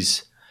that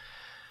he's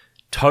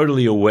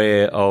totally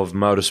aware of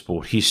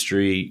motorsport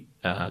history.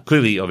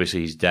 Clearly,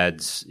 obviously, his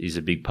dad's is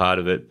a big part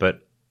of it,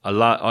 but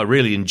I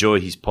really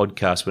enjoy his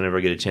podcast whenever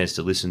I get a chance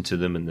to listen to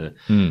them, and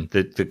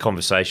the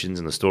conversations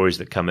and the stories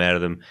that come out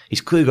of them.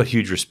 He's clearly got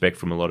huge respect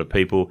from a lot of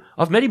people.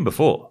 I've met him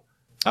before.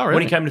 Oh, really?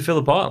 When he came to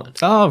Phillip Island.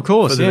 Oh, of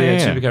course. For the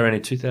V8 Supercar around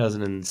in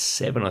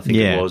 2007, I think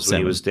it was, when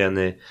he was down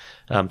there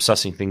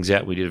sussing things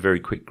out. We did a very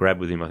quick grab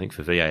with him, I think,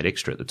 for V8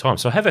 Extra at the time.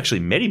 So I have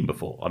actually met him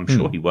before. I'm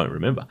sure he won't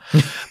remember.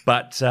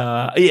 But,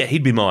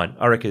 he'd be mine.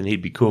 I reckon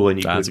he'd be cool.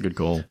 And that's a good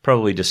call.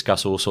 Probably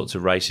discuss all sorts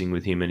of racing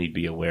with him, and he'd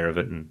be aware of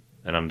it and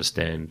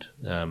understand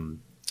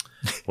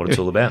what it's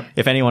all about.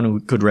 If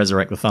anyone could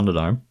resurrect the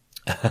Thunderdome.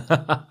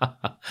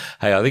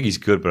 Hey, I think he's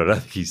good, but I don't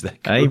think he's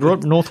that good. He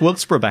brought North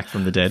Wilkesboro back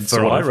from the dead. For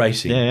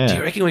iRacing. Yeah. Do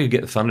you reckon we could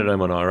get the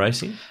Thunderdome on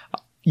iRacing?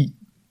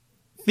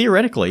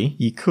 theoretically,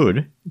 you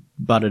could,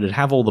 but it'd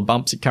have all the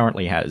bumps it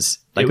currently has.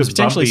 They It could was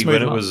potentially bumpy smooth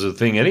when them it up. was a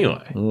thing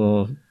anyway.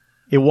 Well,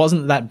 it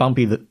wasn't that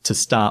bumpy to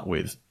start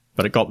with,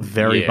 but it got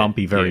very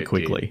bumpy very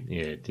quickly.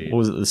 It did. What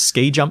was it, the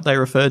ski jump they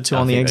referred to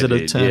on the think exit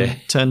they of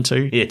did, turn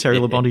 2? Yeah. Terry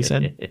Labonte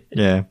said.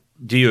 Yeah.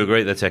 Do you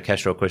agree that's our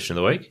Castrol question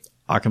of the week?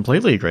 I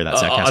completely agree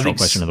that's our I Castrol think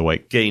question of the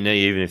week. Guinea,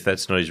 even if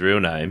that's not his real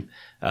name,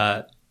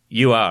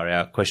 you are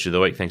our question of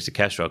the week thanks to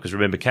Castrol. Because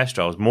remember,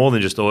 Castrol is more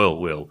than just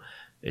oil, Will.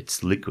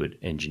 It's liquid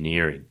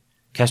engineering.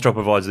 Castrol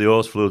provides the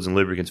oils, fluids and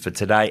lubricants for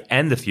today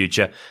and the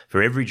future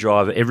for every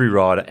driver, every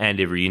rider and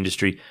every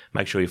industry.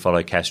 Make sure you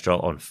follow Castrol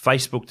on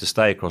Facebook to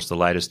stay across the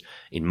latest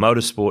in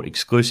motorsport,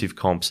 exclusive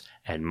comps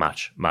and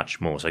much, much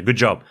more. So good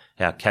job,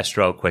 our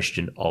Castrol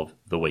question of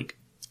the week.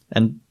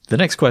 And the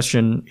next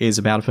question is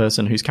about a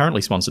person who's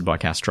currently sponsored by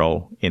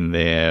Castrol in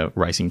their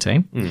racing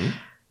team. Mm-hmm.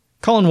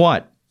 Colin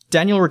White,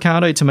 Daniel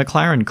Ricciardo to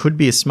McLaren could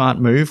be a smart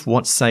move.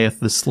 What saith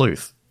the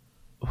sleuth?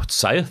 What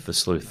saith the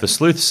sleuth? The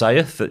sleuth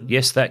saith that,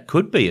 yes, that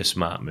could be a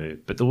smart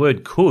move, but the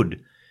word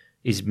could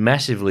is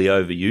massively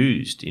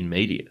overused in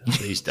media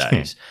these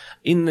days.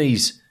 In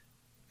these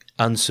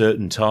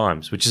uncertain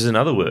times, which is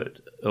another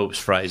word or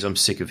phrase I'm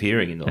sick of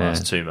hearing in the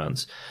last 2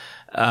 months,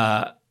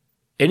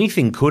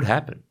 anything could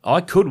happen.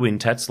 I could win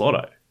Tats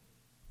Lotto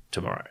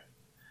tomorrow.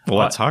 Well,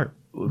 let's hope.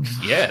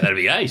 Yeah, that'd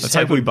be ace. Let's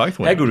hope we both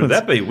win. How good would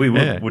that be? We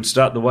would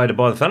start the way to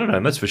buy the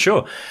Thunderdome, that's for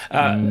sure.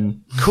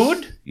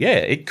 Could? Yeah,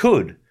 it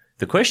could.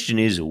 The question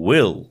is,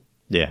 will?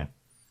 Yeah.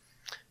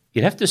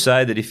 You'd have to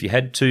say that if you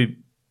had two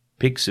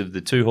picks of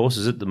the two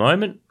horses at the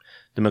moment,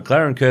 the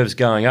McLaren curve's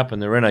going up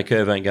and the Renault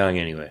curve ain't going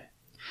anywhere.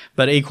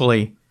 But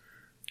equally...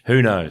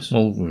 Who knows?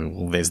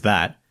 Well, there's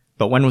that.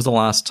 But when was the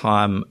last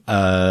time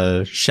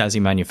a chassis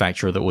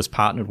manufacturer that was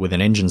partnered with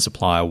an engine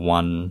supplier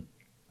won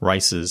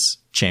races,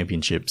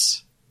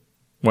 championships?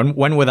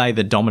 When were they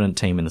the dominant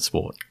team in the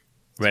sport?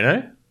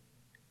 Renault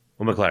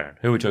or McLaren?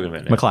 Who are we talking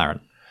about now?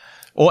 McLaren.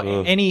 Or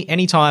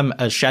any time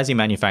a chassis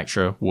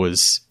manufacturer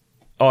was...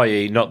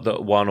 i.e. not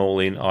the one all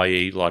in,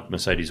 i.e. like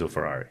Mercedes or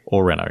Ferrari.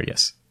 Or Renault,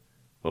 yes.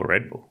 Or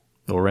Red Bull.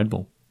 Or Red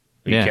Bull.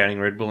 Are you counting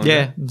Red Bull in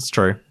Yeah, that? it's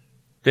true.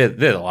 They're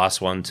the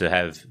last one to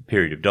have a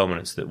period of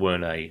dominance that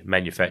weren't a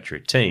manufacturer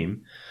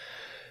team.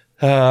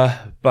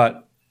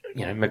 But,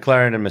 you know,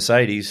 McLaren and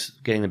Mercedes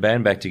getting the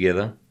band back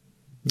together.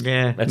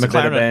 Yeah. That's a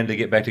better band to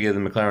get back together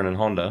than McLaren and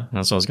Honda.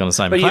 That's what I was going to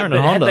say. But McLaren and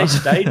Honda. Had they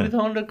stayed with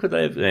Honda? Could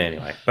they have?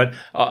 Anyway. But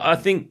I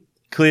think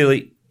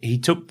clearly he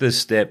took the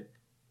step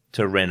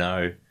to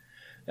Renault.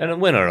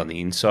 And we're not on the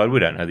inside. We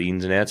don't know the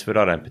ins and outs, but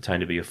I don't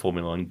pretend to be a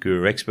Formula One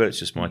guru expert. It's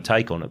just my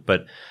take on it.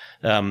 But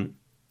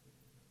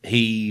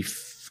he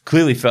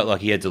clearly felt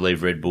like he had to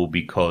leave Red Bull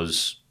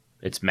because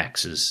it's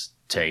Max's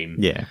team.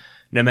 Yeah.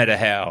 No matter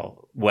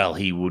how well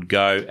he would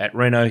go at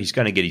Renault, he's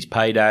going to get his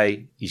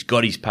payday. He's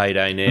got his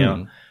payday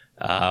now.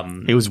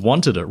 He was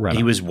wanted at Renault.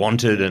 He was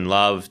wanted and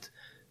loved.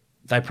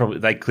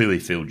 They clearly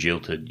feel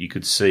jilted. You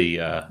could see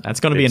that's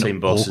going to be an team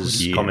boss's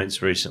awkward year.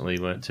 comments recently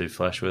weren't too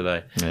flash, were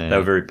they? Yeah. They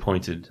were very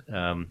pointed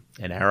and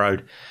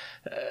arrowed.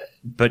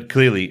 But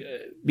clearly,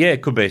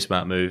 it could be a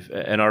smart move.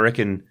 And I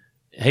reckon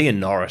he and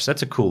Norris,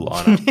 that's a cool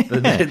lineup.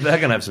 They're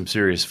going to have some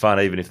serious fun,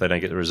 even if they don't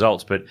get the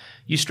results. But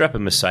you strap a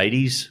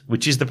Mercedes,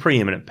 which is the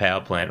preeminent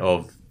power plant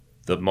of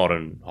the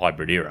modern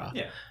hybrid era,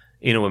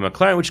 into a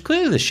McLaren, which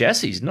clearly the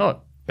chassis is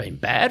not been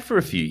bad for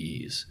a few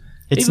years.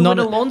 It's Even not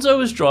when Alonso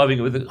was driving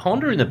it with a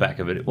Honda in the back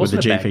of it, it wasn't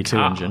with the a bad GP2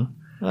 car. engine.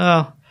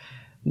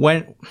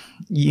 When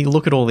you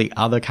look at all the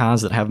other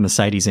cars that have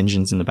Mercedes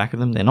engines in the back of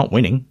them, they're not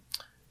winning.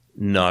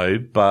 No,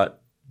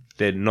 but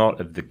they're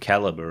not of the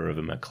caliber of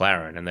a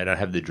McLaren, and they don't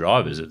have the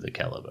drivers of the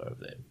caliber of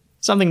them.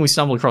 Something we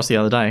stumbled across the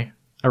other day.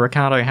 A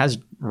Ricciardo has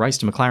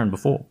raced a McLaren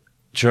before.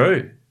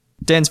 True.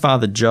 Dan's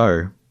father,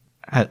 Joe,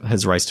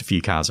 has raced a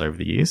few cars over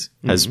the years,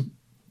 has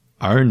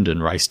owned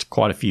and raced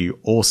quite a few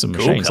awesome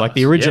machines. cars, Like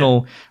the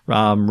original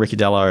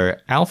Ricciardo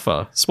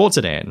Alpha sports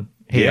sedan,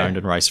 he owned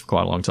and raced for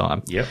quite a long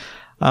time. Yep.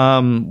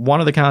 One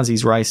of the cars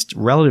he's raced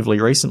relatively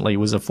recently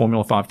was a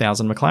Formula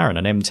 5000 McLaren,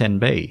 an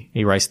M10B.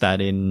 He raced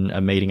that in a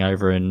meeting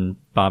over in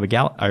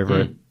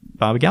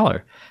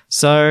Barbagallo.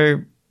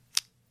 So,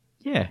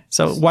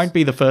 so it won't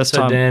be the first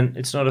So, time. Dan,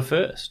 it's not a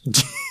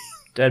first.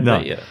 Dad No,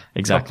 beat you.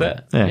 exactly.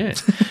 Like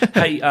that. Yeah.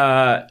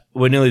 Hey,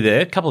 we're nearly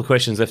there. A couple of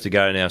questions left to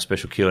go in our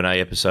special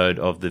Q&A episode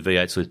of the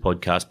V8 Sleuth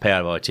Podcast,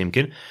 powered by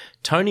Timken.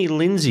 Tony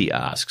Lindsay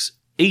asks,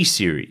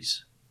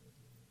 E-Series.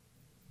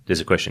 There's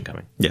a question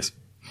coming. Yes.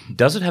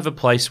 Does it have a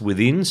place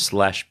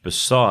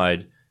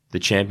within/beside the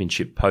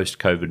championship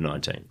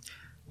post-COVID-19?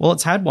 Well,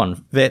 it's had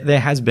one. There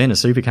has been a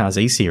Supercars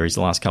E-Series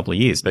the last couple of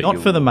years. But Not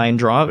for the main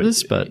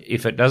drivers, but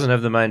if it doesn't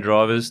have the main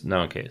drivers, no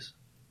one cares.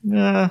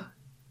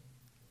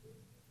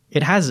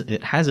 it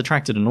has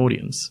attracted an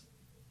audience.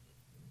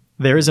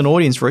 There is an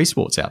audience for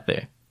esports out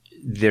there.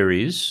 There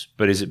is,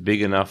 but is it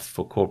big enough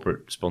for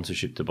corporate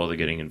sponsorship to bother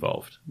getting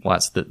involved? Well,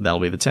 that'll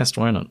be the test,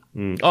 won't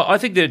it? I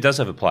think that it does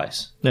have a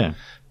place. Yeah.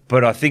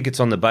 But I think it's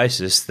on the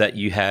basis that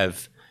you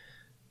have,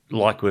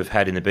 like we've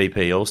had in the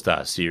BP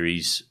All-Star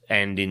Series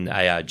and in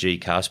ARG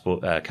Car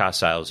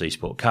Sales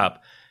Esport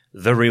Cup,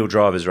 the real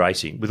drivers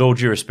racing. With all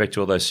due respect to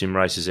all those sim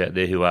racers out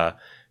there who are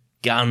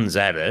guns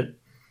at it,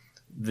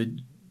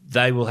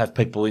 they will have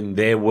people in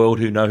their world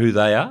who know who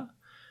they are.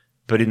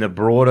 But in the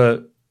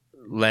broader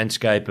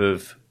landscape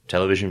of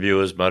television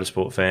viewers,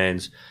 motorsport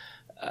fans,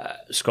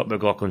 Scott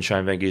McLaughlin,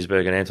 Shane Van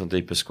Gisbergen, and Anton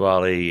De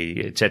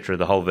Pasquale, etc.,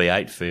 the whole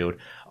V8 field,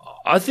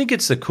 I think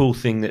it's the cool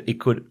thing that it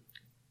could.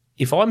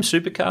 If I'm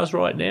Supercars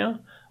right now,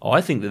 I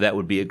think that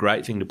would be a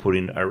great thing to put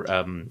in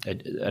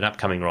an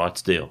upcoming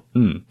rights deal.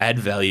 Add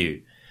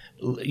value.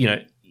 You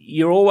know,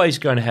 you're always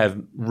going to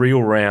have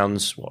real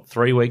rounds,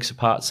 3 weeks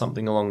apart,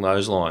 something along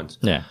those lines.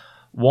 Yeah.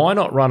 Why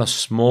not run a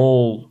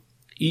small?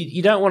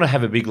 You don't want to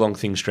have a big long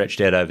thing stretched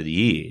out over the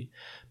year,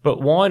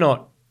 but why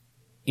not?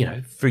 You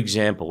know, for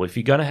example, if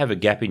you're going to have a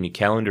gap in your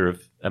calendar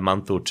of a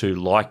month or two,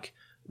 like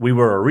we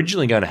were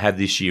originally going to have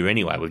this year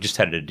anyway, we've just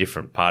had it a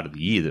different part of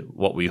the year that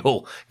what we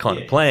all kind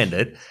of planned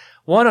it.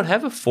 Why not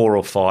have a 4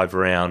 or 5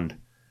 round?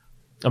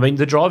 I mean,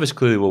 the drivers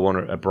clearly will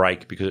want a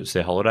break because it's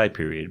their holiday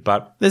period,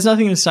 but there's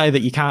nothing to say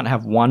that you can't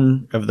have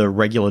one of the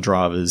regular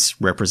drivers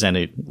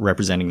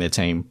representing their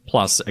team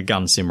plus a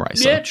gun sim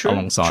racer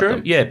alongside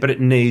them. Yeah, but it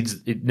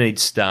needs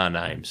star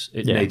names.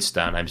 It needs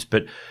star names.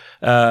 But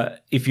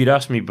if you'd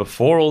asked me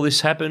before all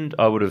this happened,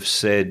 I would have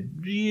said,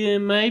 yeah,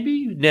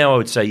 maybe. Now I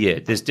would say, yeah,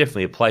 there's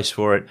definitely a place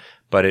for it,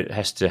 but it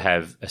has to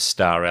have a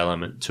star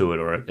element to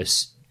it or a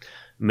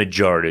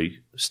majority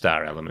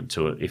star element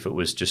to it. If it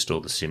was just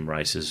all the sim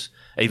racers,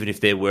 even if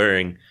they're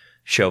wearing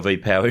Shell V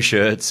Power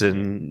shirts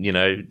and, you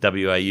know,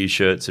 WAU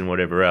shirts and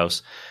whatever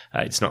else,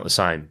 it's not the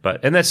same.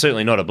 And that's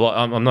certainly not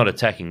I'm not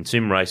attacking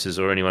sim racers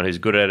or anyone who's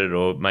good at it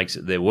or makes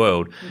it their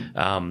world.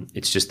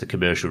 It's just the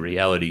commercial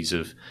realities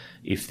of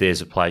if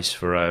there's a place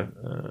for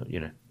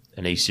an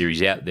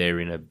E-Series out there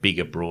in a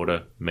bigger,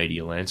 broader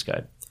media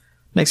landscape.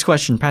 Next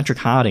question, Patrick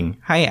Harding.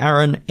 Hey,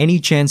 Aaron, any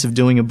chance of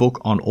doing a book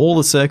on all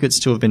the circuits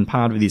to have been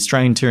part of the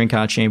Australian Touring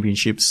Car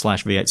Championship /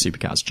 V8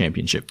 Supercars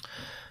Championship?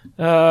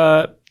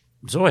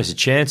 There's always a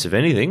chance of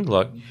anything,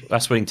 like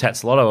us winning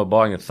Tats Lotto or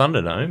buying a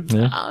Thunderdome.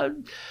 Yeah.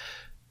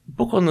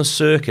 Book on the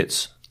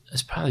circuits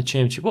as part of the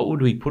championship. What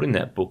would we put in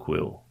that book,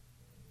 Will?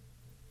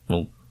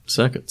 Well,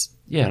 circuits.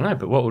 Yeah, I know,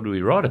 but what would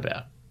we write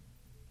about?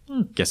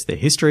 Guess their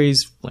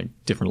histories, like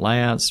different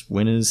layouts,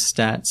 winners,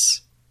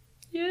 stats.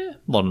 Yeah.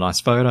 A lot of nice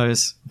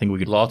photos. I think we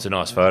could. Lots of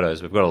nice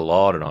photos. We've got a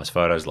lot of nice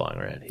photos lying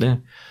around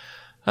here.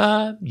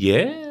 Yeah.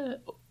 Yeah.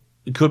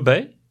 It could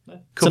be.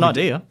 It's an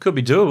idea. Could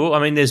be doable.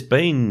 I mean,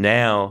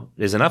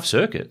 there's enough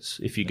circuits.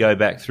 If you go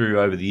back through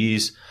over the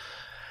years,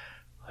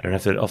 I don't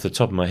have that off the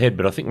top of my head,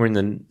 but I think we're in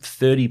the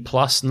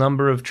 30-plus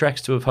number of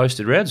tracks to have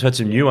hosted rounds. We've had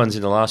some new ones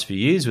in the last few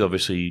years. We've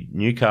obviously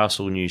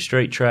Newcastle, new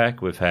street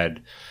track. We've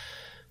had,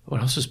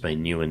 what else has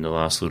been new in the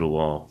last little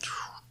while?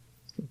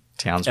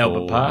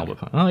 Townsville. Albert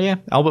Park. Oh, yeah.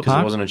 Albert Park.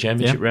 Because it wasn't a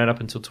championship round up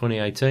until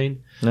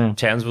 2018. No.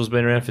 Townsville's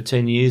been around for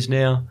 10 years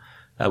now.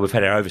 We've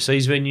had our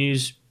overseas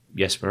venues.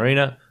 Yes,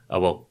 Marina.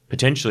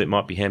 Potentially it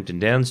might be Hampton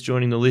Downs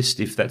joining the list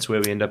if that's where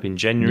we end up in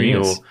January,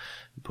 or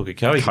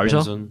Pukekohe.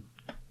 Depends on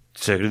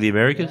Circuit of the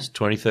Americas,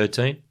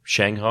 2013.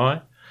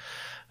 Shanghai.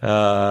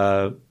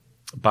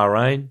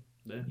 Bahrain.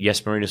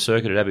 Yes, Marina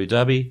Circuit at Abu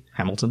Dhabi.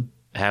 Hamilton.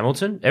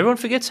 Everyone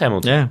forgets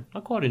Hamilton. Yeah. I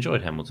quite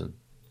enjoyed Hamilton.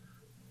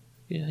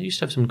 Yeah, I used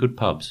to have some good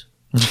pubs,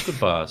 good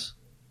bars.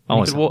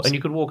 And you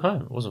could walk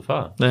home. It wasn't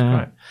far. It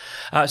was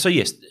great. So,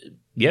 yes,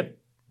 yep,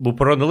 we'll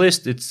put it on the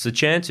list. It's a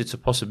chance. It's a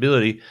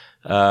possibility.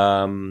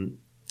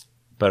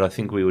 But I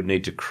think we would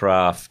need to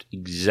craft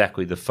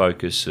exactly the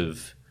focus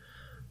of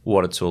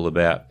what it's all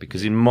about.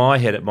 Because in my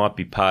head, it might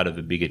be part of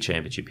a bigger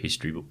championship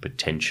history book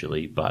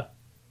potentially, but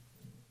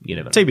you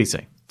never know.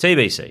 TBC.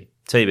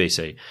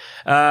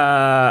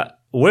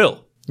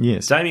 Will.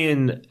 Yes.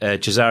 Damien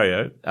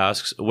Cesario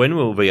asks, when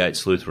will V8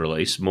 Sleuth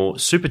release more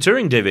Super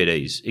Touring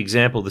DVDs?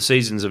 Example, the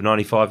seasons of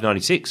 95,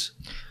 96.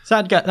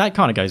 So that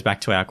kind of goes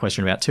back to our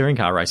question about touring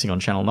car racing on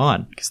Channel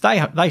 9, because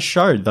they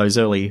showed those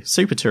early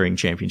Super Touring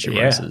Championship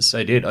races.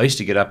 They did. I used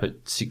to get up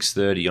at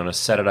 6:30 on a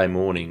Saturday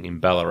morning in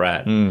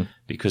Ballarat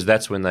because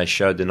that's when they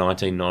showed the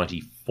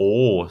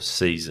 1994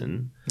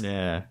 season.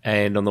 Yeah.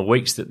 And on the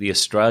weeks that the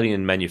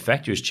Australian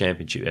Manufacturers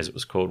Championship, as it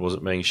was called,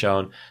 wasn't being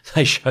shown,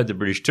 they showed the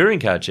British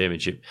Touring Car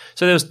Championship.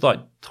 So there was like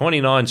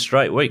 29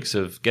 straight weeks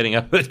of getting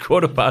up at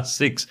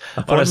 6:15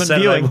 on a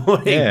Saturday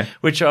morning,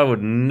 which I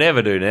would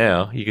never do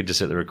now. You could just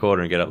set the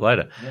recorder and get up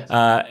later.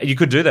 Yes. You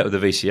could do that with the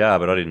VCR,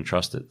 but I didn't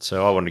trust it,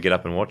 so I wanted to get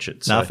up and watch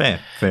it. So, no,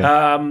 fair.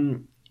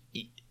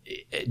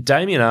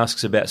 Damien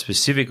asks about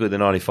specifically the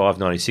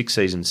 95-96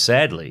 season.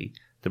 Sadly,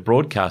 the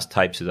broadcast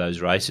tapes of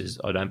those races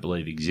I don't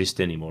believe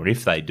exist anymore. And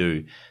if they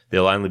do,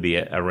 there'll only be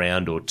a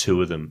round or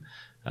two of them.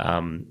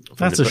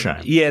 That's a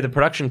shame. Yeah, the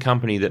production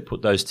company that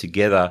put those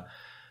together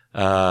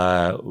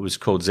was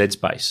called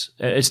Z-Space.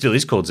 It still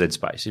is called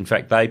Z-Space. In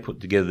fact, they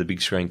put together the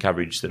big screen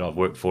coverage that I've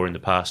worked for in the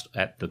past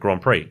at the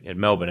Grand Prix at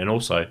Melbourne and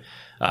also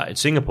at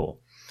Singapore.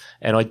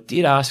 And I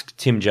did ask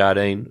Tim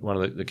Jardine, one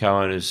of the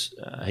co-owners,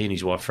 he and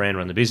his wife Fran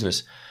run the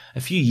business, a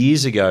few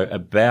years ago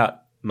about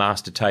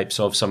master tapes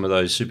of some of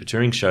those Super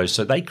Touring shows.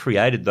 So they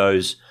created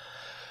those,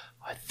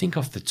 I think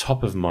off the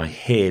top of my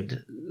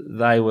head,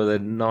 they were the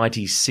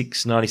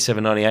 96,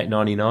 97, 98,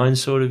 99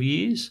 sort of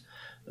years.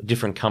 A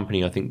different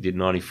company, I think, did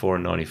 94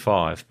 and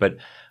 95. But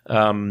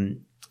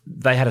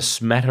they had a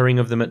smattering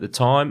of them at the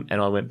time, and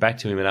I went back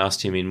to him and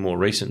asked him in more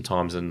recent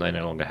times, and they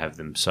no longer have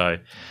them. So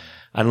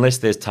unless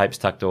there's tapes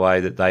tucked away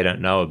that they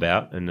don't know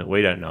about and that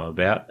we don't know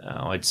about,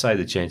 I'd say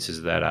the chances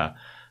of that are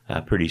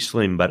pretty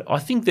slim. But I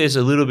think there's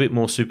a little bit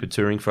more super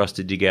touring for us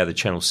to dig out of the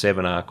Channel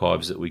 7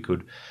 archives that we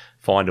could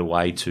find a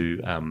way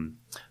to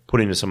put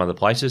into some other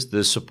places.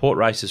 The support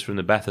races from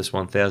the Bathurst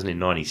 1000 in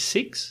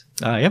 96,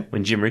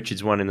 when Jim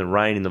Richards won in the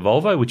rain in the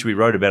Volvo, which we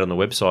wrote about on the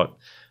website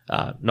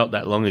not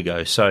that long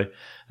ago. So,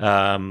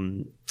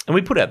 and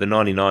we put out the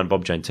 99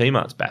 Bob Jane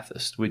T-Mart's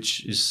Bathurst,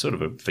 which is sort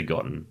of a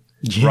forgotten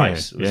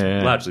race. It was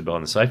largely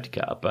behind the safety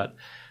car, but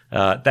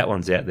that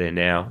one's out there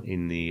now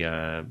in the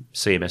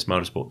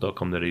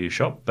cmsmotorsport.com.au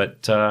shop.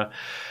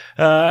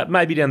 But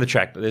maybe down the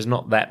track, but there's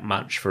not that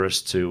much for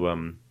us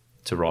to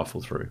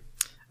rifle through.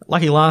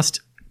 Lucky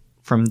last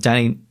from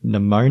Danny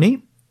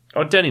Nemoni.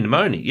 Oh, Danny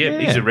Nemoni. Yeah,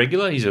 he's a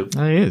regular. He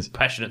is.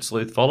 Passionate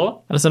sleuth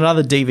follower. And it's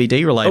another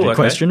DVD-related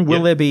question.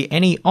 Will there be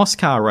any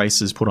Oscar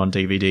races put on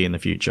DVD in the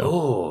future?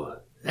 Oh,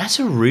 that's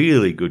a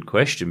really good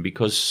question,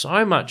 because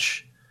so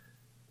much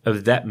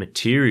of that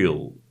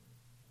material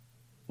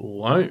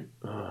won't...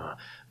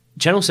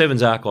 Channel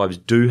 7's archives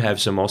do have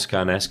some Oscar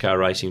NASCAR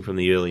racing from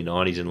the early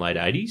 90s and late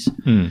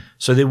 80s.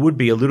 So there would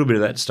be a little bit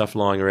of that stuff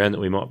lying around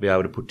that we might be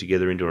able to put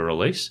together into a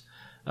release.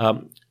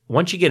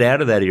 Once you get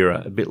out of that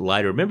era a bit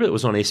later, remember it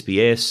was on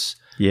SBS.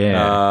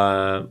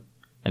 Yeah.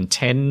 And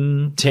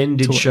 10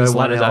 did show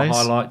one of our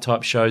highlight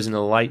type shows in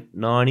the late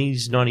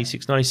 90s,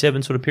 96,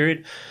 97 sort of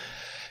period.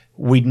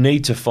 We'd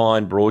need to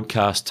find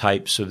broadcast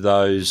tapes of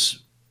those.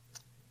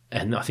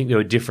 And I think there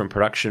were different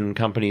production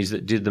companies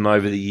that did them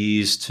over the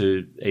years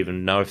to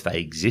even know if they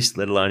exist,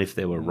 let alone if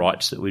there were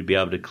rights that we'd be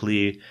able to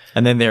clear.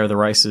 And then there are the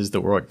races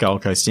that were at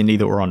Gold Coast Indy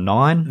that were on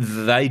 9.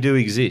 They do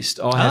exist.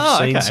 I have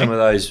seen some of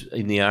those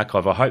in the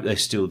archive. I hope they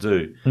still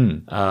do.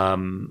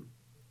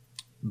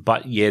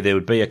 But yeah, there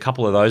would be a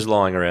couple of those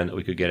lying around that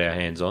we could get our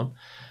hands on.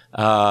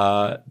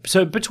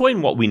 So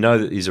between what we know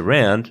that is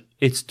around,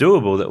 it's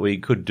doable that we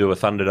could do a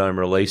Thunderdome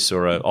release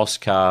or a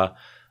Oscar,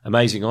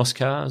 Amazing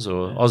Oscars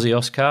or Aussie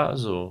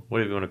Oscars or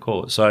whatever you want to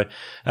call it. So,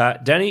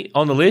 Danny,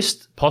 on the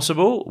list,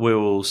 possible. We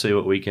will see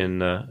what we can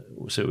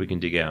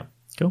dig out.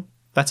 Cool.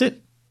 That's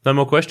it. No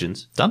more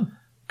questions. Done.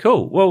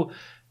 Cool. Well,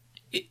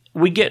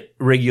 we get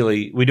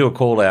regularly. We do a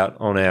call out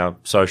on our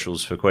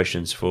socials for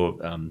questions for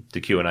the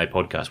Q&A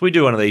podcast. We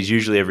do one of these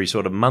usually every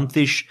sort of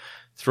month-ish,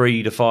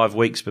 3 to 5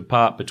 weeks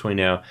apart between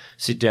our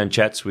sit-down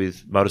chats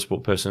with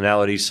motorsport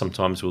personalities.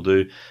 Sometimes we'll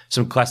do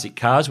some classic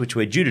cars, which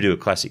we're due to do a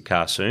classic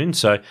car soon.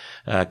 So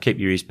keep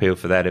your ears peeled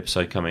for that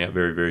episode coming up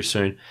very, very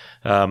soon.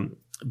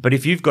 But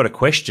if you've got a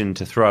question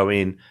to throw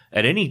in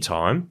at any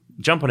time,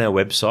 jump on our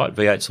website,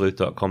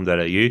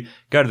 v8sleuth.com.au,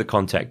 go to the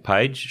contact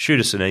page, shoot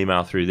us an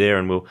email through there,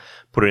 and we'll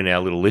put it in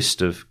our little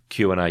list of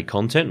Q&A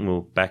content, and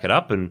we'll back it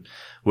up and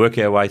work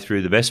our way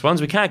through the best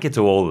ones. We can't get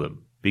to all of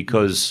them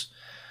because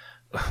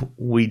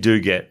we do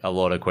get a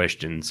lot of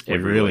questions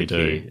every week. We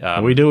really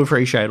do. We do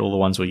appreciate all the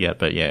ones we get,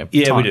 but yeah.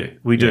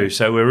 We do.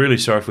 So we're really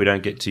sorry if we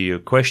don't get to your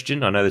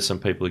question. I know there's some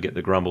people who get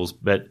the grumbles,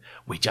 but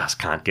we just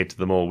can't get to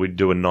them all. We'd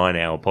do a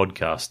 9-hour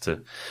podcast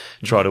to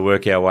try to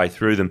work our way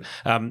through them.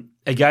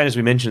 Again, as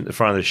we mentioned at the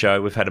front of the show,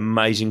 we've had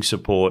amazing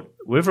support.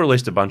 We've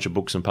released a bunch of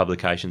books and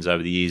publications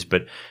over the years,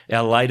 but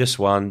our latest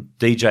one,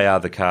 DJR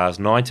the Cars,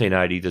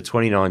 1980 to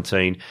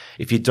 2019.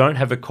 If you don't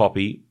have a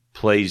copy,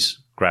 please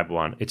grab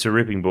one. It's a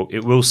ripping book.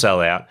 It will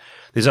sell out.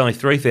 There's only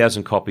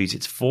 3,000 copies.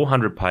 It's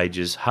 400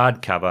 pages,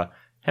 hardcover.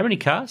 How many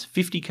cars?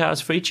 50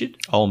 cars featured?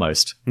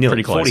 Almost. Nearly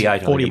pretty close. 48, 40, I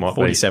think it might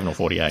 47 be. or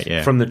 48,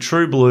 yeah. From the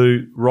True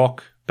Blue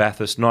Rock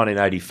Bathurst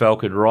 1980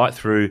 Falcon right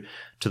through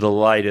to the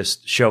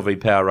latest Shell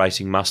V-Power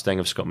Racing Mustang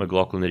of Scott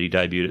McLaughlin that he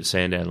debuted at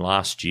Sandown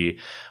last year.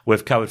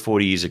 We've covered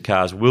 40 years of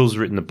cars. Will's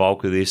written the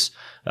bulk of this.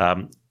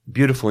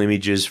 Beautiful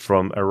images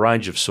from a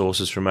range of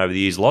sources from over the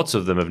years. Lots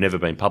of them have never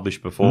been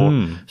published before.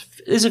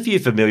 There's a few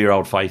familiar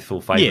old faithful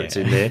favourites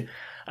in there.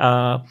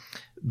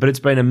 But it's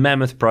been a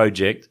mammoth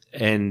project,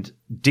 and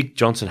Dick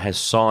Johnson has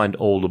signed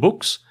all the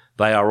books.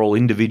 They are all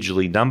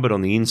individually numbered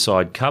on the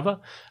inside cover.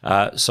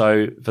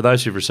 So for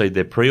those who've received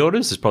their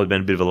pre-orders, there's probably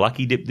been a bit of a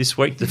lucky dip this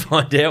week to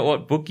find out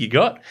what book you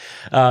got.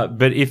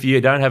 But if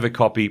you don't have a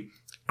copy,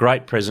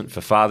 great present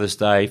for Father's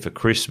Day, for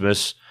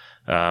Christmas,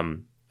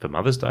 for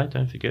Mother's Day,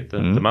 don't forget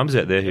the mums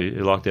out there who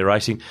like their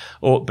racing,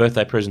 or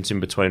birthday presents in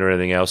between or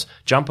anything else.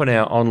 Jump on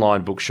our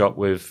online bookshop.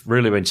 We've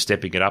really been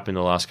stepping it up in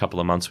the last couple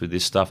of months with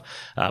this stuff.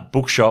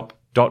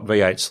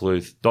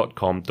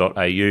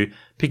 Bookshop.v8sleuth.com.au.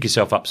 Pick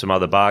yourself up some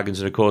other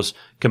bargains, and of course,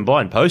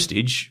 combine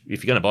postage.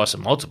 If you're going to buy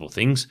some multiple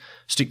things,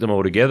 stick them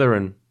all together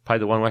and pay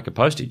the one whack of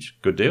postage.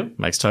 Good deal.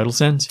 Makes total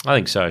sense. I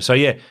think so. So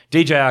yeah,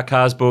 DJR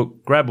Cars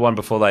book, grab one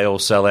before they all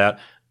sell out.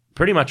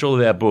 Pretty much all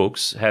of our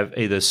books have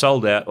either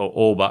sold out or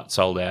all but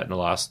sold out in the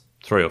last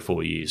 3 or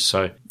 4 years.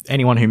 So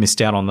anyone who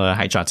missed out on the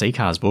HRT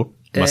Cars book,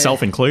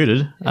 myself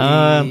included,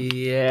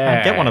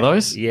 get one of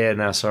those. Yeah,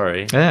 no,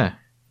 sorry. Yeah.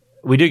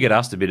 we do get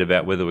asked a bit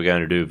about whether we're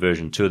going to do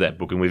version 2 of that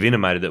book, and we've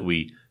intimated that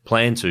we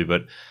plan to,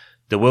 but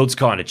the world's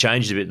kind of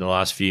changed a bit in the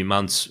last few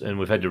months, and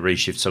we've had to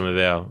reshift some of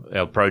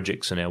our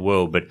projects and our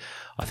world. But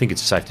I think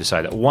it's safe to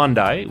say that one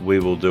day we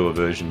will do a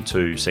version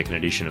 2 second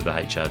edition of the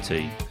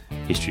HRT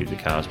History of the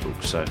Cars book.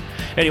 So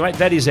anyway,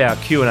 that is our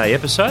Q&A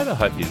episode. I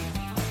hope you've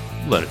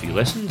learned a few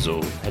lessons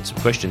or had some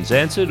questions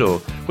answered, or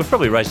we've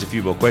probably raised a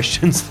few more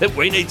questions that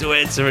we need to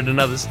answer at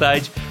another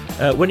stage.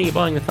 When are you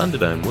buying the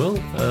Thunderdome, Will?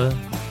 Well,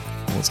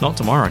 it's not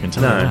tomorrow, I can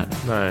tell you that.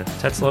 No.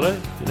 Tatslotto,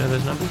 do you know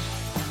those numbers?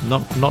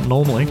 Not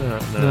normally. No. All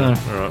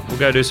right, we'll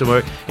go do some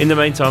work. In the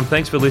meantime,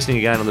 thanks for listening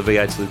again on the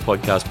V8 Sleuth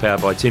Podcast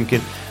powered by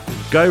Timken.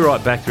 Go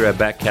right back through our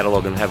back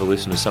catalogue and have a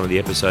listen to some of the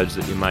episodes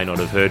that you may not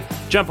have heard.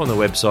 Jump on the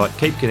website,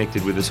 keep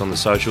connected with us on the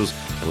socials,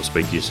 and we'll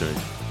speak to you soon.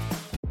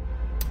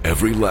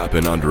 Every lap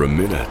in under a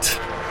minute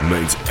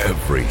means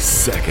every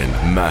second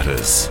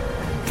matters.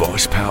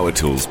 Bosch Power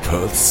Tools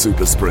Perth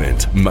Super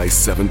Sprint, May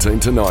 17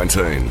 to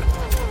 19.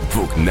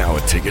 Book now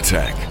at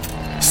Ticketek.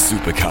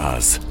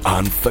 Supercars,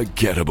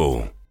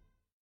 unforgettable.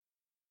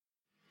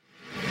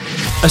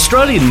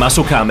 Australian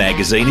Muscle Car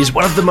magazine is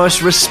one of the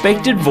most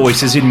respected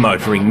voices in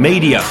motoring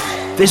media.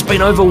 There's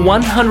been over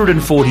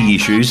 140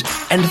 issues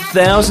and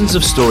thousands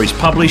of stories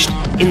published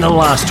in the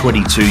last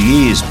 22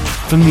 years,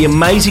 from the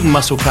amazing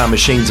muscle car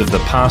machines of the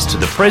past to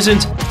the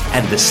present,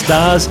 and the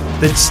stars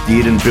that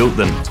steered and built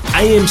them.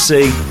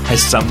 AMC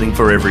has something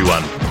for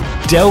everyone.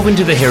 Delve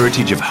into the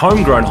heritage of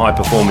homegrown high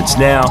performance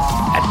now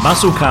at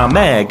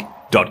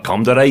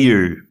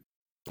musclecarmag.com.au.